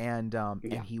 And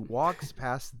he walks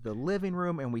past the living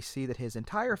room, and we see that his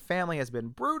entire family has been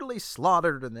brutally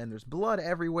slaughtered, and then there's blood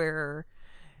everywhere.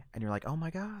 And you're like, oh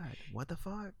my god, what the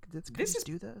fuck? Did this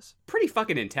do this? Pretty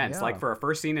fucking intense, like for a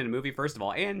first scene in a movie, first of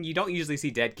all. And you don't usually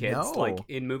see dead kids like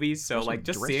in movies, so like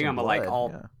just seeing them like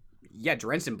all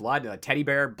drenched in blood, a teddy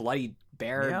bear, bloody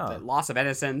bear, the loss of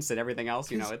innocence and everything else.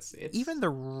 It's even the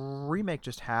remake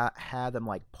just had them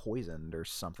like poisoned or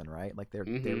something, right? Like they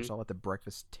were all at the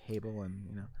breakfast table,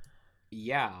 and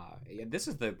Yeah, this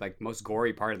is the like most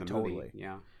gory part of the movie.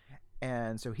 Yeah.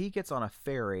 And so he gets on a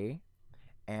ferry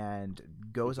and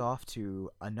goes off to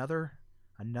another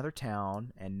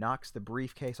town and knocks the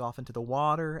briefcase off into the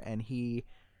water, and he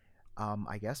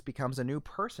I guess becomes a new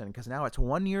person, because now it's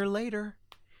 1 year later.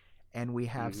 And we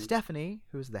have Stephanie,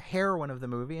 who's the heroine of the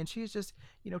movie, and she's just,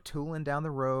 tooling down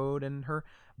the road in her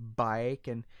bike,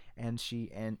 and she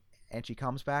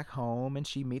comes back home, and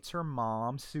she meets her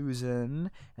mom, Susan,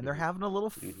 and they're having a little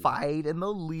fight in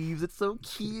the leaves. It's so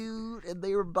cute, and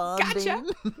they were bonding. Gotcha.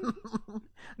 And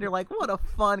you're like, what a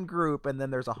fun group. And then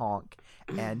there's a honk,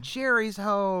 and Jerry's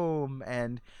home,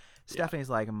 and Stephanie's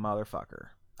like, motherfucker,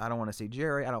 I don't want to see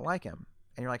Jerry. I don't like him.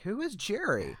 And you're like, who is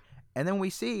Jerry? And then we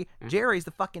see Jerry's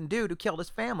the fucking dude who killed his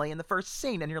family in the first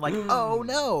scene. And you're like, oh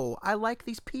no, I like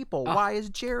these people. Why is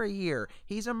Jerry here?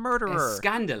 He's a murderer.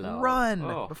 Scandalo. Run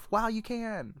while you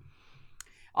can.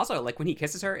 Also, like when he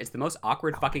kisses her, it's the most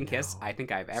awkward fucking kiss I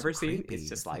think I've ever seen. Creepy. It's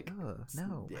just like,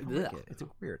 no, I don't like it. It's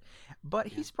weird. But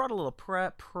he's brought a little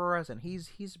present.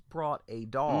 He's brought a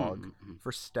dog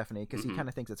for Stephanie because he kind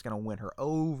of thinks it's going to win her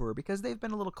over because they've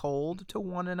been a little cold to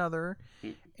one another,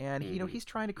 and you know he's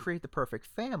trying to create the perfect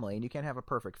family, and you can't have a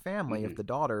perfect family if the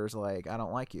daughter's like, I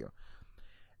don't like you.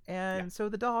 And so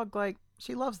the dog, like,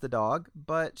 she loves the dog,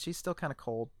 but she's still kind of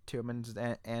cold to him,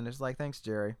 and is like, thanks,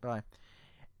 Jerry, bye.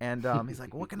 And he's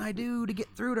like, what can I do to get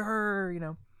through to her, you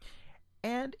know?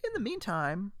 And in the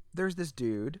meantime, there's this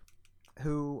dude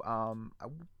who,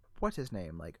 what's his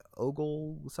name? Like,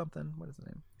 Ogle something? What is his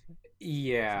name?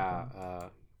 Yeah,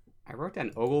 I wrote down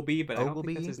Ogleby, but I don't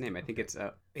think that's his name. I think it's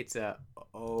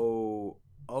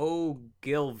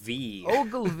Ogilvy.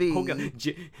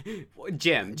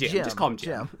 Jim. Just call him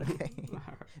Jim. Okay.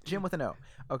 Jim with an O.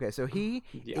 Okay, so he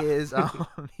is,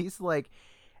 he's like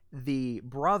the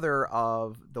brother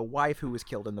of the wife who was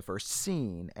killed in the first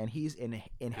scene, and he's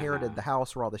inherited the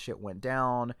house where all the shit went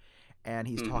down, and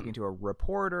he's talking to a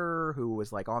reporter who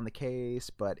was like on the case,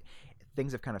 but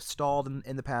things have kind of stalled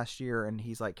in the past year, and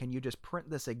he's like, can you just print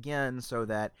this again so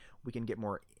that we can get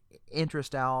more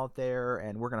interest out there,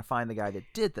 and we're going to find the guy that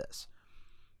did this.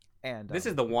 And this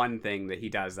is the one thing that he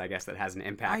does, I guess, that has an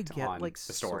impact on like,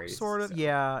 the story. Sort of,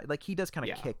 yeah. Like, he does kind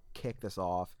of kick this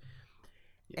off.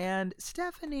 And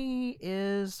Stephanie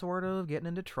is sort of getting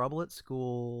into trouble at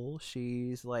school.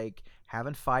 She's like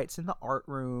having fights in the art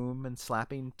room and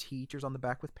slapping teachers on the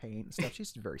back with paint and stuff.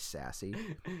 She's very sassy.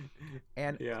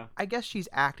 And I guess she's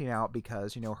acting out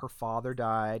because, you know, her father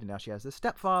died and now she has this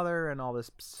stepfather and all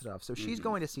this stuff. So she's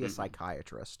going to see a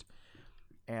psychiatrist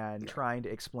and trying to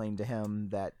explain to him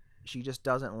that she just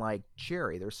doesn't like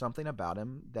Jerry. There's something about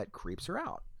him that creeps her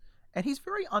out. And he's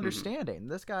very understanding.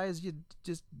 This guy is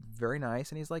just very nice.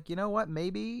 And he's like, you know what?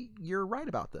 Maybe you're right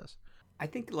about this. I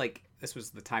think, like, this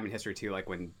was the time in history, too, like,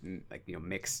 when, like, you know,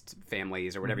 mixed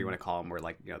families or whatever you want to call them were,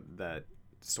 like, you know, the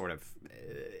sort of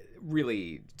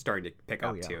really starting to pick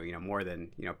up, too, you know, more than,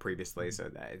 you know, previously. So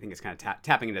I think it's kind of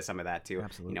tapping into some of that, too.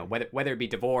 Absolutely. You know, whether it be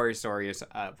divorce or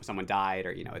someone died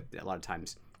or, you know, a lot of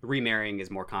times remarrying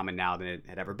is more common now than it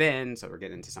had ever been. So we're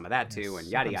getting into some of that, too, and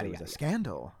yada, yada, yada. It was a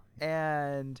scandal.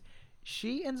 And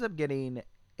she ends up getting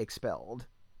expelled,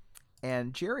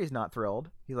 and Jerry's not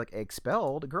thrilled. He's like,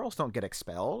 expelled? Girls don't get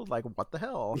expelled. Like, what the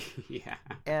hell? Yeah.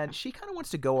 And she kind of wants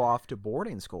to go off to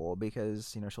boarding school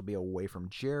because, you know, she'll be away from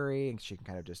Jerry and she can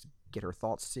kind of just get her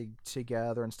thoughts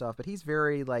together and stuff. But he's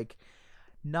very, like,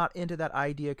 not into that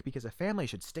idea because a family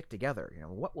should stick together. You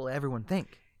know, what will everyone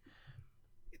think?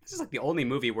 This is like the only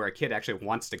movie where a kid actually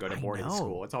wants to go to boarding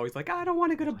school. It's always like, I don't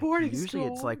want to go to boarding school. Usually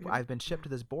it's like, I've been shipped to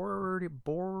this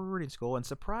boarding school, and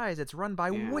surprise, it's run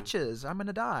by witches. I'm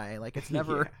gonna die. Like, it's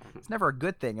never it's never a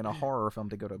good thing in a horror film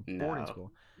to go to boarding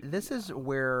school. This is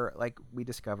where, like, we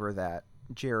discover that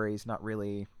Jerry's not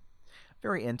really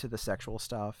very into the sexual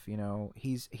stuff. You know,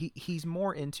 he's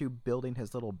more into building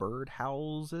his little bird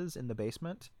houses in the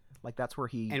basement. Like, that's where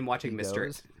he watching Mr.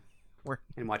 goes.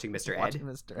 Watching Mr.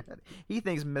 Ed. He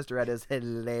thinks Mr. Ed is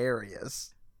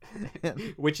hilarious.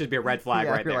 Which should be a red flag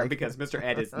right there, like, because Mr.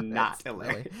 Ed is not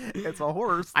hilarious. It's a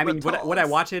horse. I mean, would I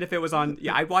watch it if it was on?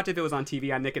 Yeah, I'd watch it if it was on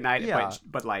TV on Nick at Night. Yeah.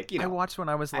 But like, you know, I watched when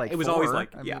I was like, it was 4. always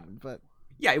like,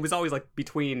 it was always like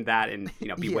between that and, you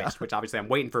know, Bewitched, which obviously I'm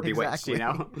waiting for Bewitched. Exactly. You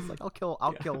know, it's like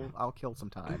I'll kill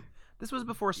some time. This was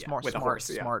before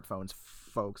smartphones,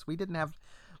 folks. We didn't have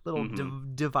little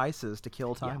devices to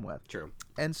kill time with. True.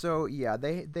 And so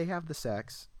they have the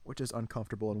sex, which is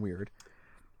uncomfortable and weird,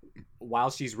 while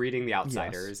she's reading The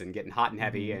Outsiders and getting hot and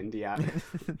heavy and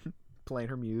playing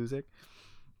her music.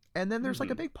 And then there's like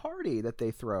a big party that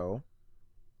they throw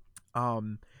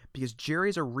because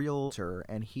Jerry's a realtor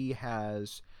and he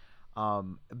has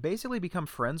basically become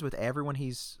friends with everyone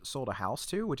he's sold a house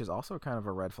to, which is also kind of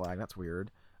a red flag. That's weird.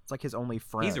 It's like his only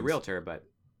friend. He's a realtor, but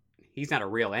he's not a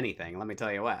real anything. Let me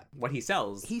tell you what. What he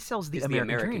sells the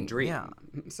American dream. Yeah.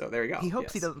 So there you go. He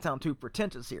hopes he doesn't sound too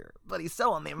pretentious here, but he's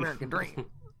selling the American dream.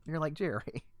 You're like,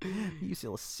 Jerry, you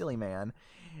silly man.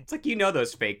 It's like, you know,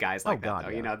 those fake guys like God, that,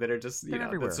 though, you know, that are just, you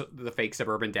know, the fake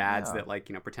suburban dads that, like,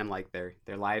 you know, pretend like their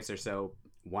lives are so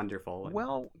wonderful.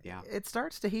 And, it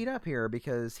starts to heat up here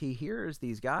because he hears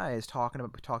these guys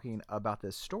talking about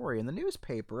this story in the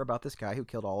newspaper about this guy who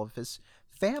killed all of his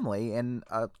family in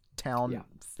a town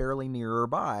fairly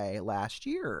nearby last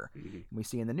year. And we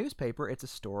see in the newspaper it's a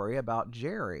story about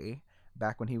Jerry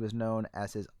back when he was known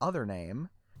as his other name.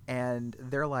 And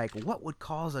they're like, what would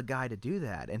cause a guy to do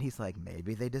that? And he's like,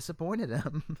 maybe they disappointed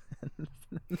him.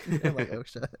 They're like, oh,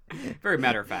 shit. Very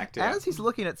matter of fact. Yeah. As he's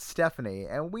looking at Stephanie,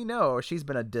 and we know she's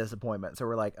been a disappointment. So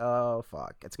we're like, oh,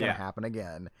 fuck, it's going to happen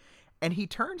again. And he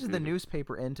turns the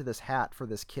newspaper into this hat for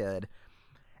this kid.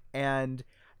 And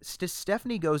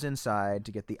Stephanie goes inside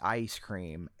to get the ice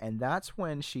cream, and that's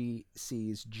when she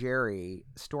sees Jerry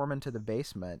storm into the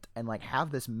basement and like have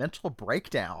this mental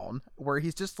breakdown where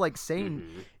he's just like saying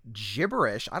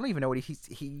gibberish. I don't even know what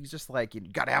he's just like, you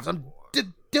gotta have some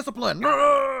discipline.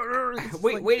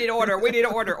 We need order in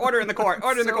the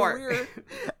court, in the court. Weird.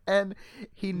 And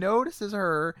he notices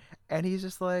her, and he's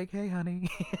just like, hey honey,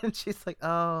 and she's like,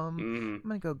 I'm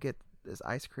gonna go get this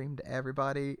ice cream to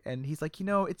everybody. And he's like,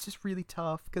 it's just really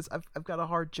tough because I've got a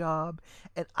hard job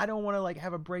and I don't want to like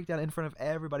have a breakdown in front of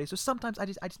everybody, so sometimes I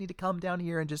just need to come down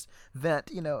here and just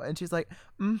vent, and she's like,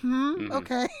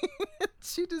 okay.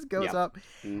 She just goes up,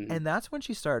 and that's when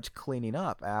she starts cleaning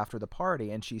up after the party,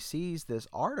 and she sees this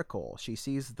article. She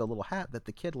sees the little hat that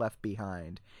the kid left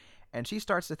behind, and she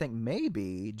starts to think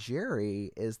maybe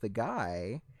Jerry is the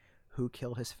guy who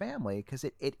killed his family, because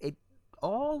it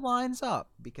all lines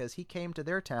up, because he came to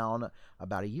their town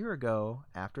about a year ago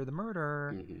after the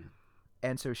murder.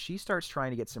 And so she starts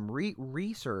trying to get some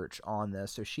research on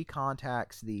this. So she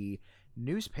contacts the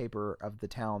newspaper of the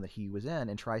town that he was in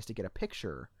and tries to get a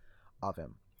picture of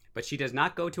him. But she does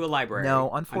not go to a library.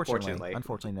 No,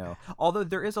 unfortunately no. Although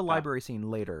there is a library scene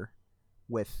later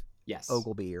with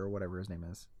Ogleby, or whatever his name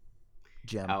is.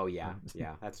 Jim. Oh yeah,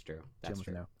 that's true. That's Jim,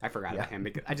 true. no. I forgot about him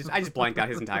because I just blanked out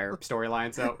his entire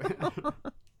storyline. So,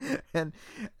 and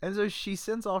so she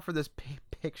sends off for this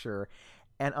picture,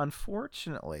 and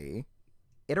unfortunately,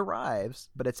 it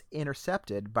arrives, but it's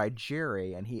intercepted by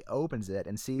Jerry, and he opens it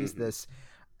and sees this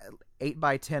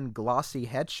 8x10 glossy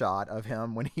headshot of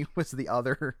him when he was the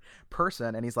other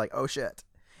person, and he's like, "Oh shit!"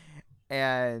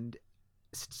 And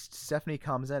Stephanie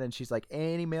comes in and she's like,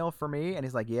 any mail for me? And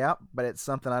he's like, yeah, but it's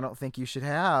something I don't think you should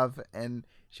have. And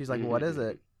she's like, what is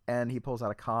it? And he pulls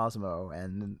out a Cosmo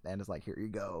and is like, here you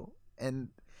go. And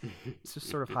just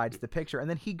sort of hides the picture. And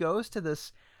then he goes to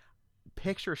this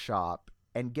picture shop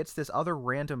and gets this other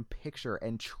random picture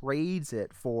and trades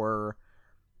it for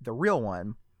the real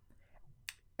one.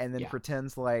 And then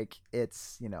pretends like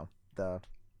it's, the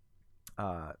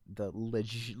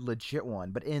legit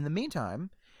one. But in the meantime,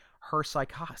 her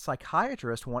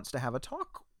psychiatrist wants to have a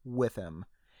talk with him,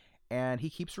 and he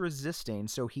keeps resisting,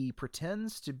 so he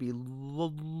pretends to be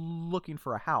looking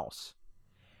for a house,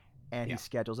 and he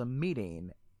schedules a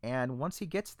meeting. And once he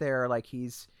gets there, like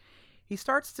he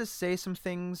starts to say some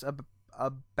things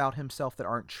about himself that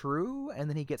aren't true, and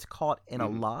then he gets caught in a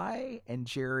lie, and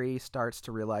Jerry starts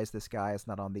to realize this guy is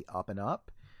not on the up and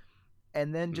up,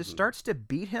 and then just starts to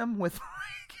beat him with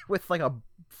a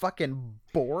fucking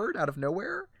board out of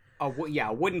nowhere. A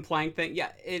wooden plank thing. Yeah,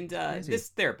 and this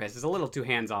therapist is a little too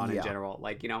hands-on in general.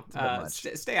 Like,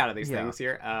 stay out of these things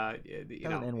here.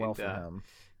 Doesn't end well for him.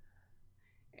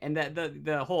 And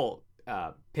the whole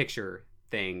picture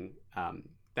thing,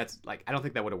 that's like, I don't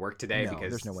think that would have worked today,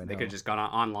 because there's no way, they could have just gone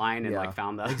online and like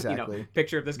found the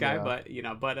picture of this guy. But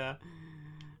and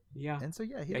so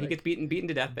he gets beaten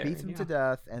to death there. Beats him to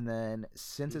death, and then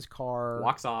sends his car,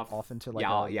 walks off into like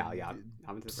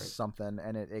something,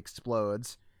 and it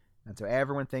explodes. And so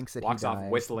everyone thinks that walks he died.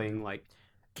 Off whistling like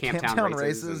Camptown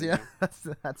races. Yeah,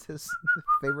 that's his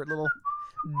favorite little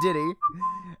ditty.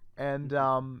 And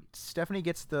Stephanie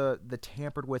gets the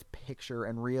tampered with picture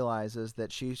and realizes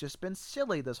that she's just been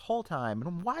silly this whole time.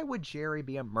 And why would Jerry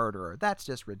be a murderer? That's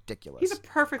just ridiculous. He's a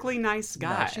perfectly nice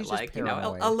guy. No, she's like, just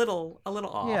a little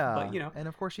off. Yeah, but and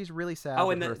of course she's really sad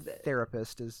that her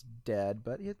therapist is dead,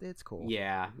 but it's cool.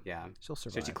 Yeah. She'll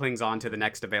survive. So she clings on to the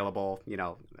next available,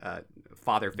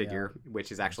 father figure,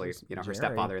 which is actually, her Jerry.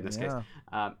 stepfather in this case.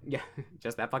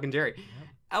 Just that fucking Jerry. Yep.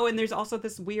 Oh, and there's also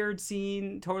this weird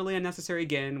scene, totally unnecessary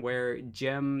again, where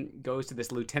Jim goes to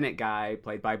this lieutenant guy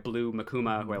played by Blue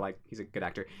Makuma, who he's a good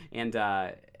actor, and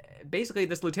basically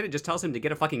this lieutenant just tells him to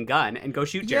get a fucking gun and go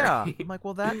shoot Jerry. Yeah, I'm like,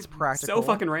 well, that's practical. So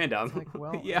fucking random. It's like,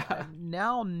 well,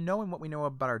 now knowing what we know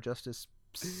about our justice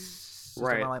system,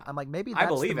 right. I'm like, maybe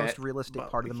that's the most realistic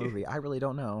part of the movie. I really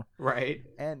don't know. Right.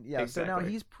 And so now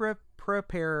he's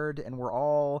prepared, and we're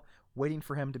all waiting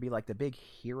for him to be like the big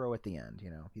hero at the end.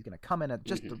 He's gonna come in at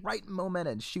just the right moment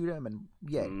and shoot him, and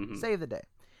save the day.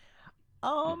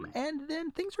 And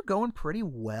then things are going pretty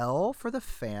well for the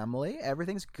family.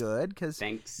 Everything's good because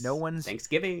no one's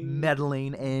Thanksgiving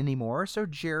meddling anymore, so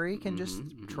Jerry can just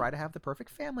try to have the perfect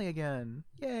family again.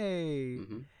 Yay.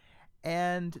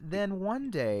 And then one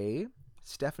day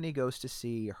Stephanie goes to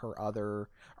see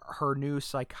her new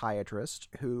psychiatrist,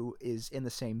 who is in the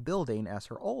same building as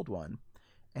her old one.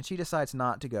 and she decides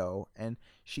not to go, and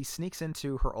she sneaks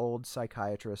into her old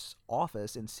psychiatrist's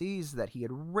office and sees that he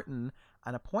had written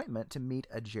an appointment to meet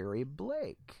a Jerry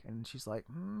Blake. And she's like,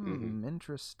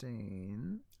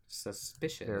 interesting.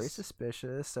 Suspicious. Very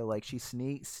suspicious. So, like, she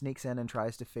sneaks in and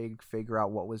tries to figure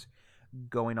out what was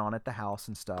going on at the house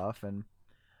and stuff. And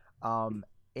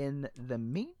in the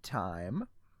meantime,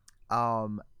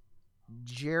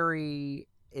 Jerry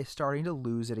is starting to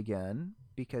lose it again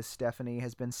because Stephanie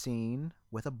has been seen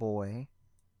with a boy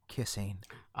kissing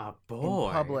a boy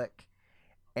in public.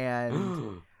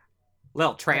 And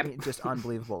little tramp. I mean, just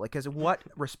unbelievable. Like, because what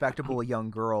respectable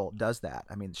young girl does that?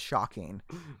 I mean, shocking.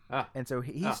 And so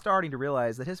he's starting to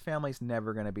realize that his family's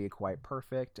never going to be quite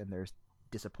perfect, and they're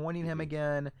disappointing him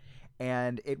again.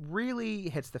 And it really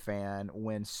hits the fan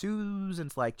when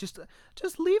Susan's like, just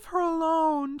leave her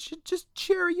alone.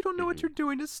 Jerry, you don't know what you're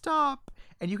doing, to stop.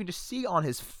 And you can just see on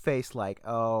his face, like,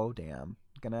 oh, damn,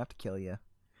 gonna have to kill you.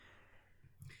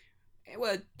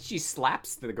 Well, she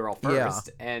slaps the girl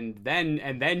first, and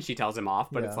then she tells him off.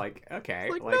 But it's like, okay,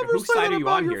 like whose side are you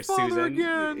on here, Susan?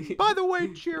 Again. By the way,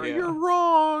 Jerry, you're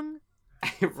wrong.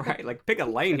 Right, like, pick a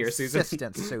lane here, Susan.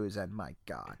 Consistent Susan, my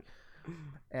God.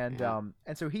 And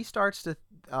so he starts to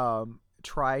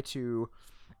try to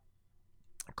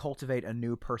cultivate a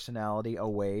new personality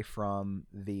away from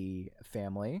the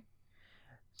family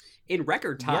in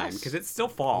record time, because it's still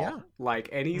fall. Yeah. Like,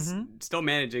 and he's still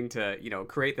managing to,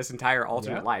 create this entire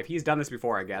alternate life. He's done this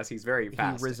before, I guess. He's very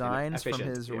fast. He resigns and from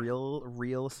his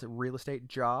real estate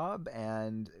job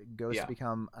and goes to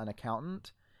become an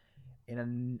accountant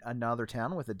in another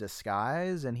town with a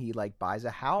disguise, and he like buys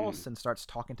a house and starts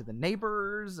talking to the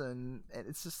neighbors, and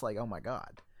it's just like, oh my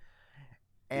God.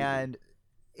 And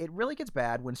it really gets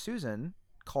bad when Susan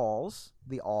calls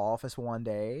the office one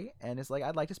day and is like,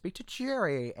 I'd like to speak to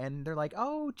Jerry. And they're like,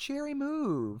 oh, Jerry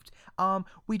moved.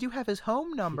 We do have his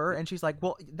home number. And she's like,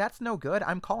 well, that's no good.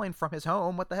 I'm calling from his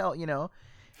home. What the hell,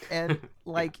 And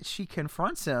like she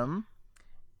confronts him,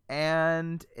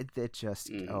 and it just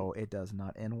it does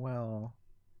not end well.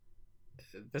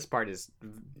 This part is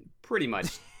pretty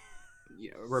much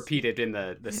repeated in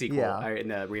the sequel or in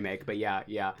the remake, but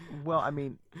yeah. Well, I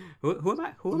mean, who am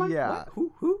I? Who am I? Yeah,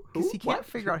 who? Because he can't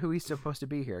figure out who he's supposed to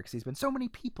be here because he's been so many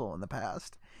people in the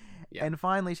past. Yeah. And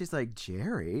finally, she's like,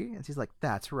 Jerry, and she's like,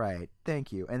 that's right,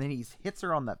 thank you. And then he hits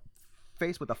her on the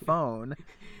face with a phone.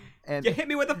 And you hit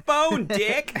me with a phone,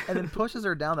 dick. And then pushes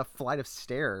her down a flight of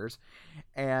stairs,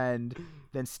 and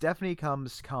then Stephanie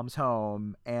comes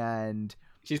home, and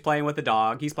she's playing with the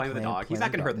dog. He's playing with the dog. He's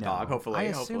not going to hurt the dog, hopefully. I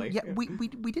assume, hopefully. Yeah,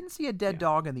 we didn't see a dead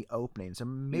dog in the opening, so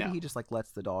maybe he just like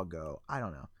lets the dog go. I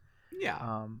don't know.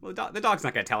 Yeah. Well, the dog's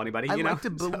not going to tell anybody. I like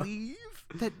to believe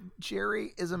that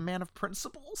Jerry is a man of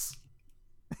principles.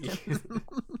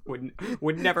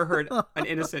 would never hurt an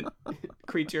innocent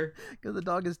creature because the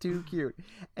dog is too cute.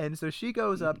 And so she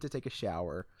goes up to take a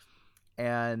shower,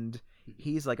 and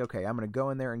he's like, okay, I'm gonna go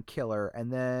in there and kill her.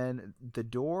 And then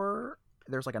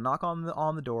there's like a knock on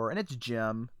the door, and it's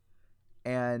Jim.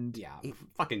 And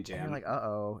fucking Jim. And you're like,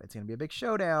 uh-oh, it's gonna be a big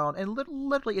showdown. And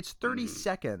literally it's 30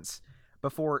 seconds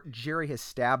before Jerry has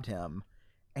stabbed him,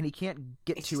 and he can't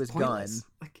get to his pointless.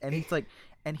 gun. And he's like,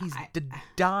 and he's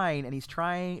dying, and he's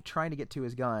trying to get to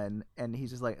his gun, and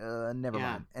he's just like, never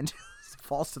mind, and just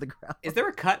falls to the ground. Is there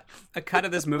a cut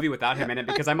of this movie without him in it?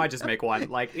 Because I might just make one.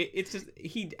 Like, it's just,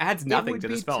 he adds nothing to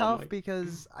this film. It would be tough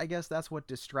because I guess that's what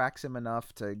distracts him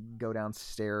enough to go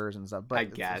downstairs and stuff. But I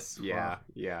guess, yeah.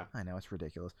 I know, it's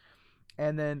ridiculous.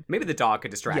 And then maybe the dog could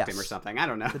distract him or something. I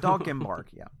don't know. The dog can bark,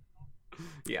 yeah.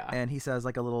 Yeah. And he says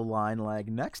like a little line like,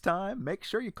 next time, make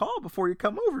sure you call before you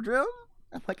come over, Jim.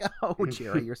 I'm like, oh,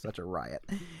 Jerry, you're such a riot.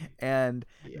 And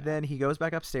then he goes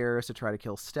back upstairs to try to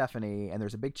kill Stephanie, and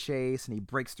there's a big chase, and he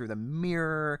breaks through the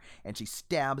mirror, and she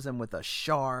stabs him with a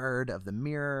shard of the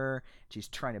mirror. She's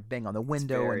trying to bang on the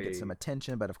window and get some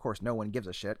attention, but of course no one gives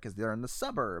a shit because they're in the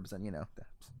suburbs, and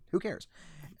who cares?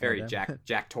 Very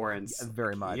Jack Torrance.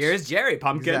 Very much. Here's Jerry,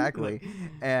 pumpkin. Exactly.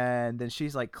 And then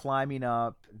she's like climbing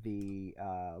up the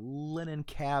linen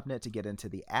cabinet to get into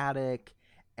the attic.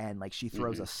 And like she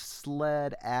throws a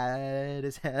sled at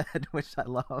his head, which I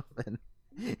love, and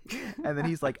then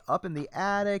he's like up in the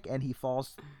attic, and he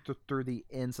falls through the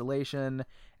insulation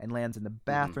and lands in the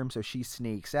bathroom. So she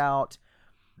sneaks out,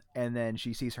 and then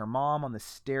she sees her mom on the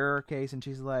staircase, and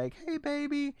she's like, "Hey,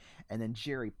 baby!" And then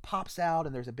Jerry pops out,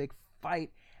 and there's a big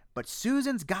fight. But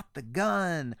Susan's got the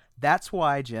gun. That's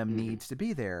why Jim needs to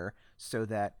be there so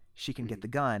that she can get the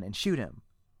gun and shoot him.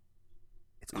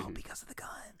 It's all because of the gun.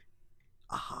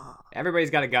 Aha. Everybody's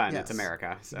got a gun. Yes. It's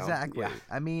America. So, exactly. Yeah.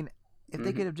 I mean, if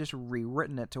they could have just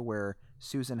rewritten it to where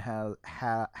Susan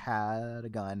had a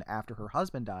gun after her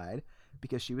husband died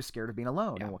because she was scared of being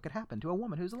alone and what could happen to a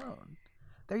woman who's alone.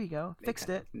 There you go. Fixed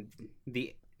it.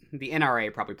 The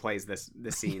NRA probably plays this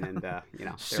scene, and they're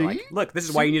like, "Look, this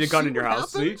is why you need a gun in your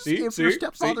house. See.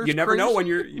 You never know when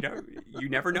you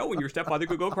never know when your stepfather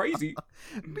could go crazy.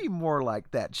 Be more like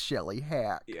that Shelley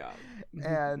Hack." Yeah.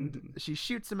 And she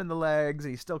shoots him in the legs,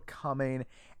 and he's still coming.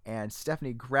 And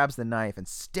Stephanie grabs the knife and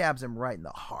stabs him right in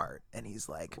the heart, and he's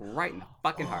like, right in the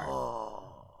fucking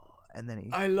heart. And then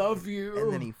I love you.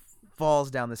 And then he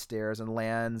falls down the stairs and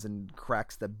lands and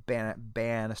cracks the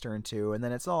banister in two, and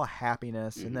then it's all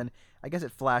happiness. And then I guess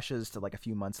it flashes to like a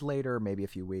few months later, maybe a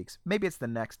few weeks, maybe it's the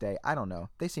next day. I don't know.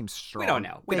 They seem strong. We don't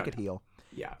know. They could heal.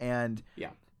 Yeah. And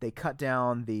they cut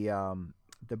down the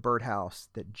birdhouse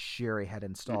that Jerry had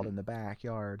installed in the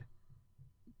backyard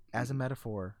as a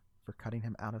metaphor for cutting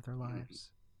him out of their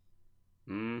lives.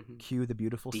 Cue the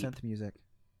beautiful synth music.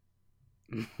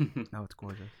 Oh, it's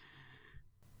gorgeous.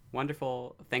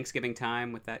 Wonderful Thanksgiving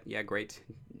time with that great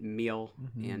meal.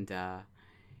 And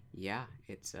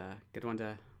it's a good one.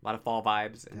 A lot of fall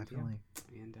vibes. Definitely.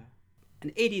 And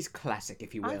an 80s classic,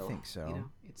 if you will. I think so.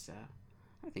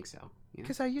 I think so.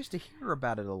 Because I used to hear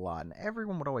about it a lot, and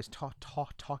everyone would always talk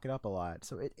it up a lot.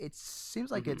 So it seems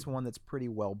like it's one that's pretty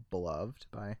well beloved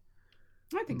by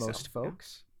most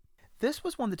folks. This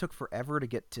was one that took forever to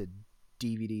get to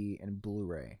DVD and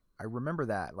Blu-ray. I remember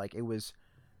that. Like, it was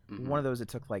one of those that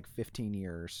took like 15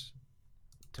 years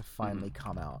to finally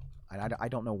come out. I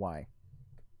don't know why.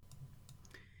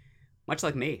 Much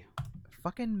like me.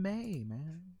 Fucking May,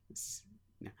 man.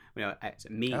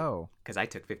 Me. Because I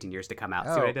took 15 years to come out.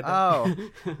 Oh, See what I did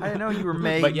there? I didn't know you were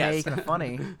making a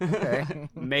funny. Okay.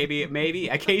 Maybe.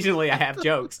 Occasionally I have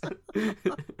jokes.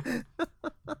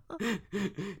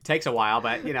 Takes a while,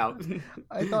 but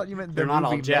I thought you meant they're not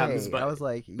all gems. May. But I was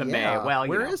like, the May. Well,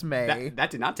 where is May?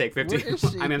 That did not take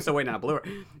 15. I mean, I'm still waiting on a Blu-ray.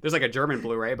 There's like a German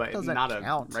Blu-ray, but not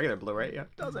a regular Blu-ray. Yeah.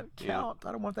 Doesn't count.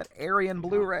 I don't want that Aryan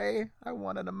Blu-ray. I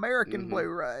want an American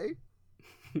Blu-ray.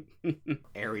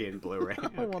 Aryan Blu-ray.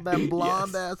 I want that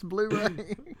blonde ass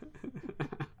Blu-ray.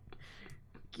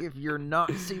 Give your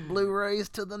Nazi Blu-rays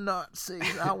to the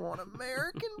Nazis. I want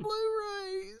American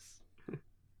Blu-rays.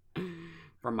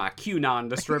 From my QAnon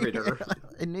distributor.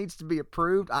 It needs to be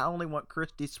approved. I only want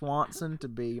Christy Swanson to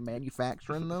be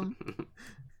manufacturing them.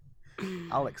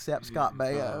 I'll accept Scott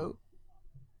Baio.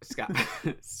 Scott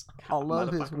I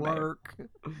love his work.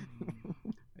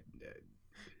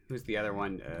 Who's the other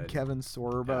one? Kevin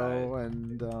Sorbo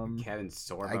and Kevin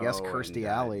Sorbo. I guess Kirstie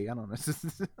Alley. I don't know.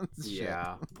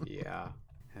 Yeah.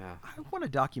 I want a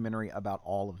documentary about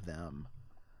all of them.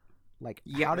 Like,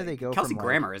 how do they go? Kelsey from,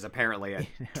 Grammer is apparently a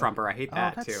Trumper. I hate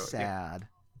that that's too. Sad.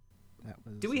 That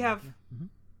was, do we have?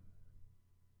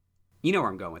 You know where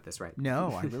I'm going with this, right?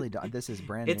 No, I really don't. This is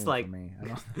brand it's new like for me.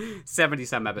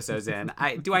 70-some episodes in.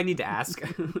 Do I need to ask?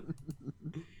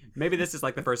 Maybe this is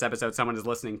like the first episode someone is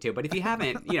listening to, but if you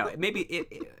haven't, maybe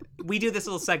we do this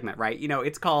little segment, right?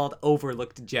 It's called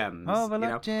Overlooked Gems.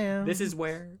 Overlooked Gems. This is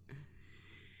where,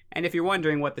 and if you're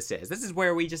wondering what this is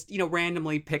where we just,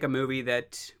 randomly pick a movie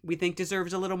that we think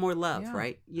deserves a little more love,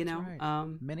 right? Right.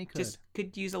 Many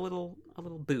could use a little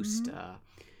boost.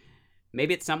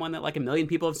 Maybe it's someone that like 1 million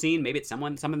people have seen. Maybe it's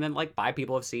someone that like 5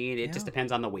 people have seen. It just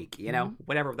depends on the week,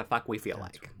 whatever the fuck we feel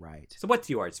like. Right. So what's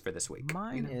yours for this week?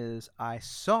 Mine is I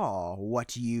Saw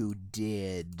What You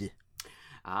Did.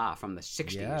 From the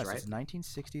 60s, yes, right? It's a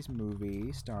 1960s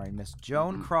movie starring Miss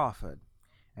Joan Crawford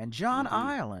and John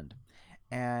Ireland.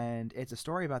 And it's a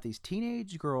story about these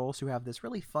teenage girls who have this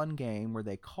really fun game where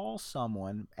they call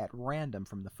someone at random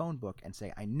from the phone book and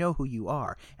say, I know who you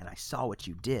are, and I saw what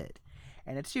you did.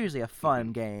 And it's usually a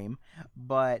fun game,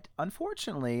 but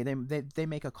unfortunately, they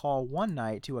make a call one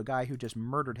night to a guy who just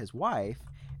murdered his wife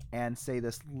and say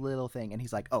this little thing, and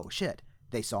he's like, oh shit,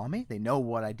 they saw me, they know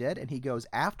what I did, and he goes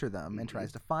after them and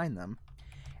tries to find them.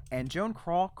 And Joan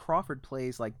Crawford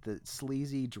plays like the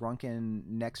sleazy, drunken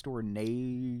next door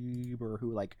neighbor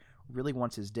who like really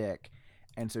wants his dick.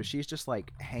 And so she's just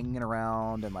like hanging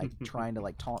around and like trying to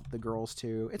like taunt the girls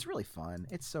too. It's really fun.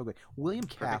 It's so good. William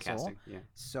Castle,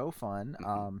 so fun.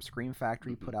 Scream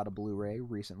Factory put out a Blu-ray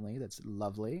recently that's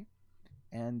lovely,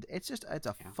 and it's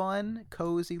a fun,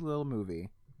 cozy little movie.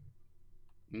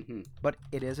 But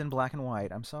it is in black and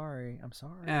white. I'm sorry. Oh,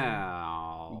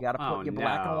 you got to put your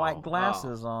black and white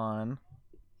glasses on.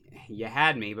 You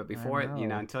had me, but before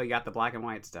until you got the black and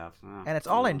white stuff. And it's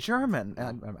all in German.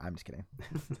 I'm just kidding.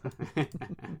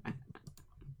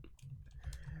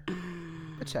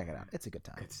 But check it out. It's a good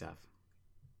time. Good stuff.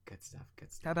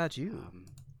 How about you?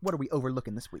 What are we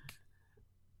overlooking this week?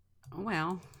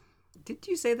 Well, Did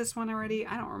you say this one already?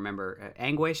 I don't remember.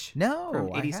 Anguish? No,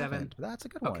 from I 87? haven't. That's a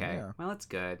good one. Okay. Yeah. Well, it's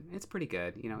good. It's pretty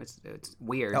good. You know, it's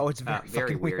weird. Oh, it's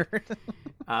very weird.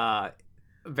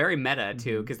 Very meta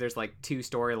too, Mhm. because there's like two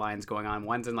storylines going on.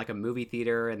 One's in like a movie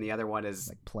theater, and the other one is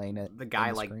like playing it. the guy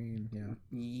on the like screen.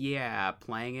 Yeah.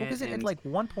 playing it. Because at like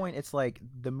one point, it's like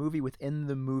the movie within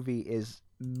the movie is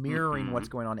mirroring what's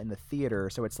going on in the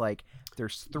theater. So it's like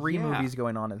there's three movies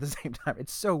going on at the same time.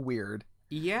 It's so weird.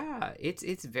 Yeah,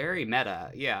 it's very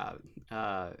meta. Yeah.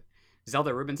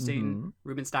 Zelda Rubinstein,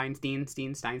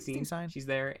 Steinstein. She's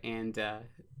there, and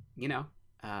you know,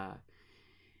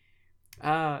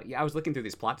 yeah, I was looking through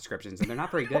these plot descriptions, and they're not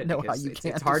very good. Because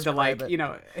it's hard to like, you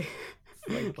know,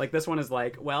 like this one is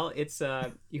like, well, it's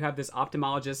you have this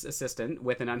ophthalmologist assistant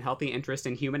with an unhealthy interest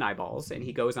in human eyeballs, and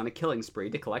he goes on a killing spree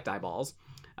to collect eyeballs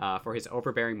for his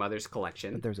overbearing mother's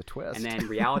collection. But there's a twist, and then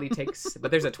reality takes.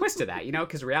 But there's a twist to that, you know,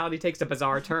 because reality takes a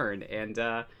bizarre turn,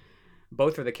 and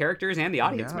both for the characters and the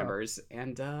audience members,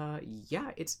 and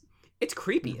yeah, it's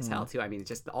creepy as hell too. I mean,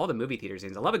 just all the movie theater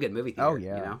scenes. I love a good movie theater. You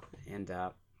know, and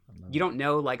you don't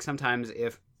know, like, sometimes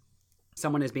if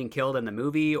someone is being killed in the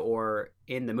movie or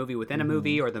in the movie within a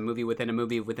movie or the movie within a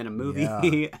movie within a movie.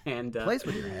 Yeah. And plays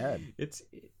with your head.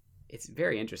 It's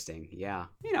very interesting. Yeah.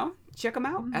 You know, check them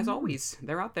out. As always,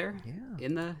 they're out there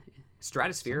in the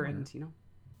stratosphere. And, you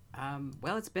know,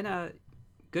 well, it's been a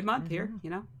good month here, you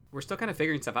know. We're still kind of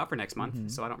figuring stuff out for next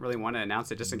month, so I don't really want to announce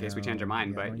it just in case we change our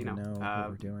mind. But, you know what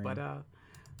we're doing. But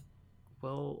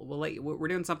we're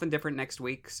doing something different next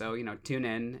week, so, you know, tune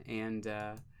in,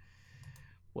 and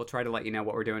we'll try to let you know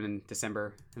what we're doing in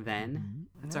December then.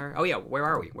 That's our where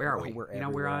are we? We're you know,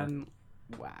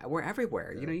 we're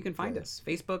everywhere. You know, you can find us.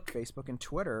 Facebook and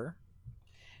Twitter.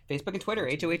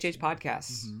 HOHH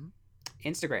Podcasts.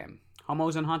 Instagram,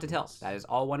 Homos on Haunted Hill. That is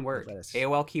all one word.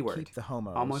 AOL keyword. Keep the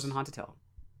homos. Homos on Haunted Hill.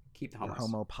 Keep the homos. They're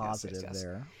homo positive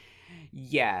there.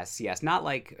 Yes. Not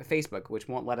like Facebook, which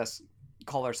won't let us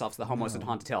call ourselves the Homos in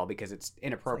Haunted Hill because it's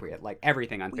inappropriate, like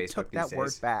everything on Facebook these days. We took that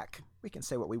word back. We can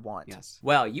say what we want. Yes.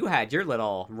 Well, you had your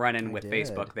little run-in with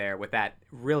Facebook there with that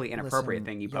really inappropriate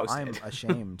thing you posted. I'm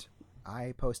ashamed.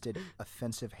 I posted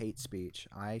offensive hate speech.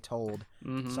 I told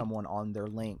someone on their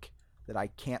link that I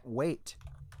can't wait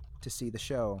to see the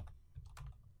show.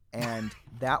 And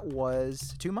that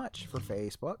was too much for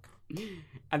Facebook.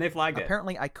 And they flagged it.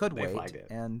 Apparently I could wait.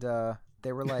 And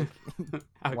they were like,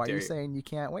 why are you saying you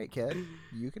can't wait, kid?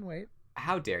 You can wait.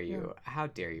 How dare you? How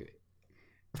dare you?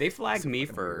 They flagged me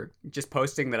for just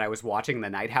posting that I was watching The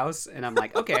Night House, and I'm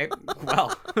like, okay,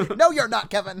 well. No, you're not,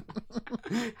 Kevin.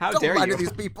 How dare you? Don't lie to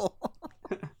these people.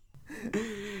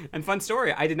 And fun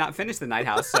story, I did not finish The Night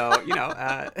House, so, you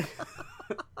know,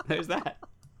 there's that.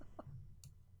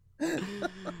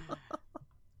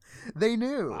 They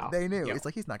knew. Wow. They knew. Yep. It's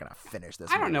like, he's not going to finish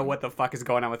this. I don't know what the fuck is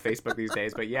going on with Facebook these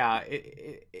days, but yeah,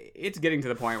 it's getting to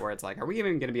the point where it's like, are we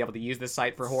even going to be able to use this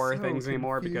site for horror things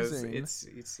anymore? Because it's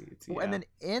well, and then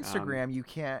Instagram, you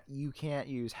can't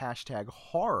use hashtag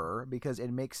horror because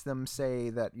it makes them say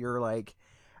that you're like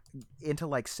into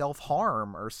like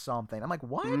self-harm or something. I'm like,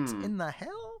 what in the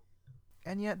hell?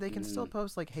 And yet they can still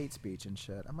post like hate speech and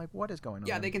shit. I'm like, what is going on?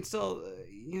 Yeah, they can still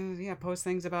post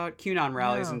things about QAnon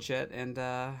rallies and shit, and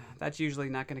that's usually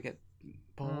not going to get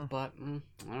pulled. But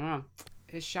I don't know.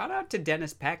 Shout out to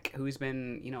Dennis Peck, who's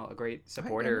been a great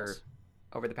supporter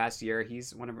over the past year.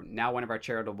 He's one of our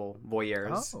charitable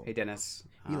voyeurs. Hey, Dennis.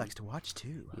 He likes to watch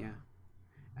too. Yeah.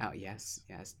 Oh yes.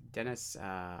 Dennis, if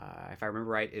I remember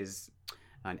right, is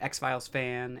an X-Files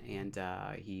fan, and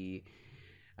he.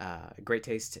 Great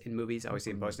taste in movies. I always see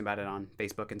him posting about it on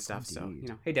Facebook and stuff. Indeed.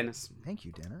 So hey Dennis. Thank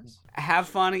you, Dennis. Have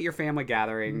fun at your family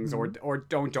gatherings, or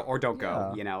don't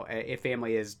go. If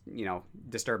family is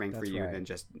disturbing for you, then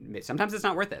just sometimes it's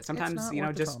not worth it. Sometimes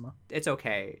it's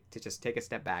okay to just take a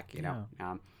step back.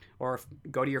 Or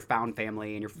go to your found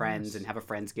family and your friends and have a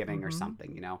friendsgiving or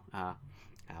something.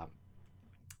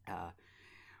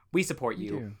 We support you.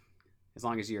 Do. As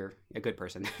long as you're a good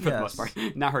person, for the most part,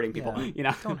 not hurting people,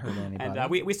 Don't hurt anybody. And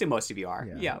we assume most of you are.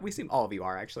 Yeah, we assume all of you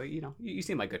are, actually. You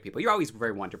seem like good people. You're always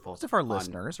very wonderful. Most of our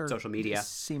listeners are social media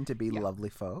seem to be lovely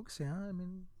folks. Yeah, I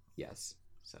mean. Yes.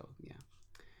 So, yeah.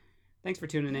 Thanks for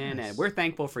tuning in, and we're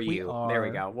thankful for you. There we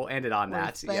go. We'll end it on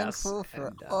that. We're thankful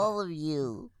for all of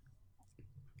you.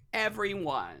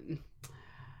 Everyone.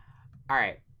 All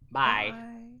right. Bye.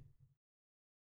 Bye.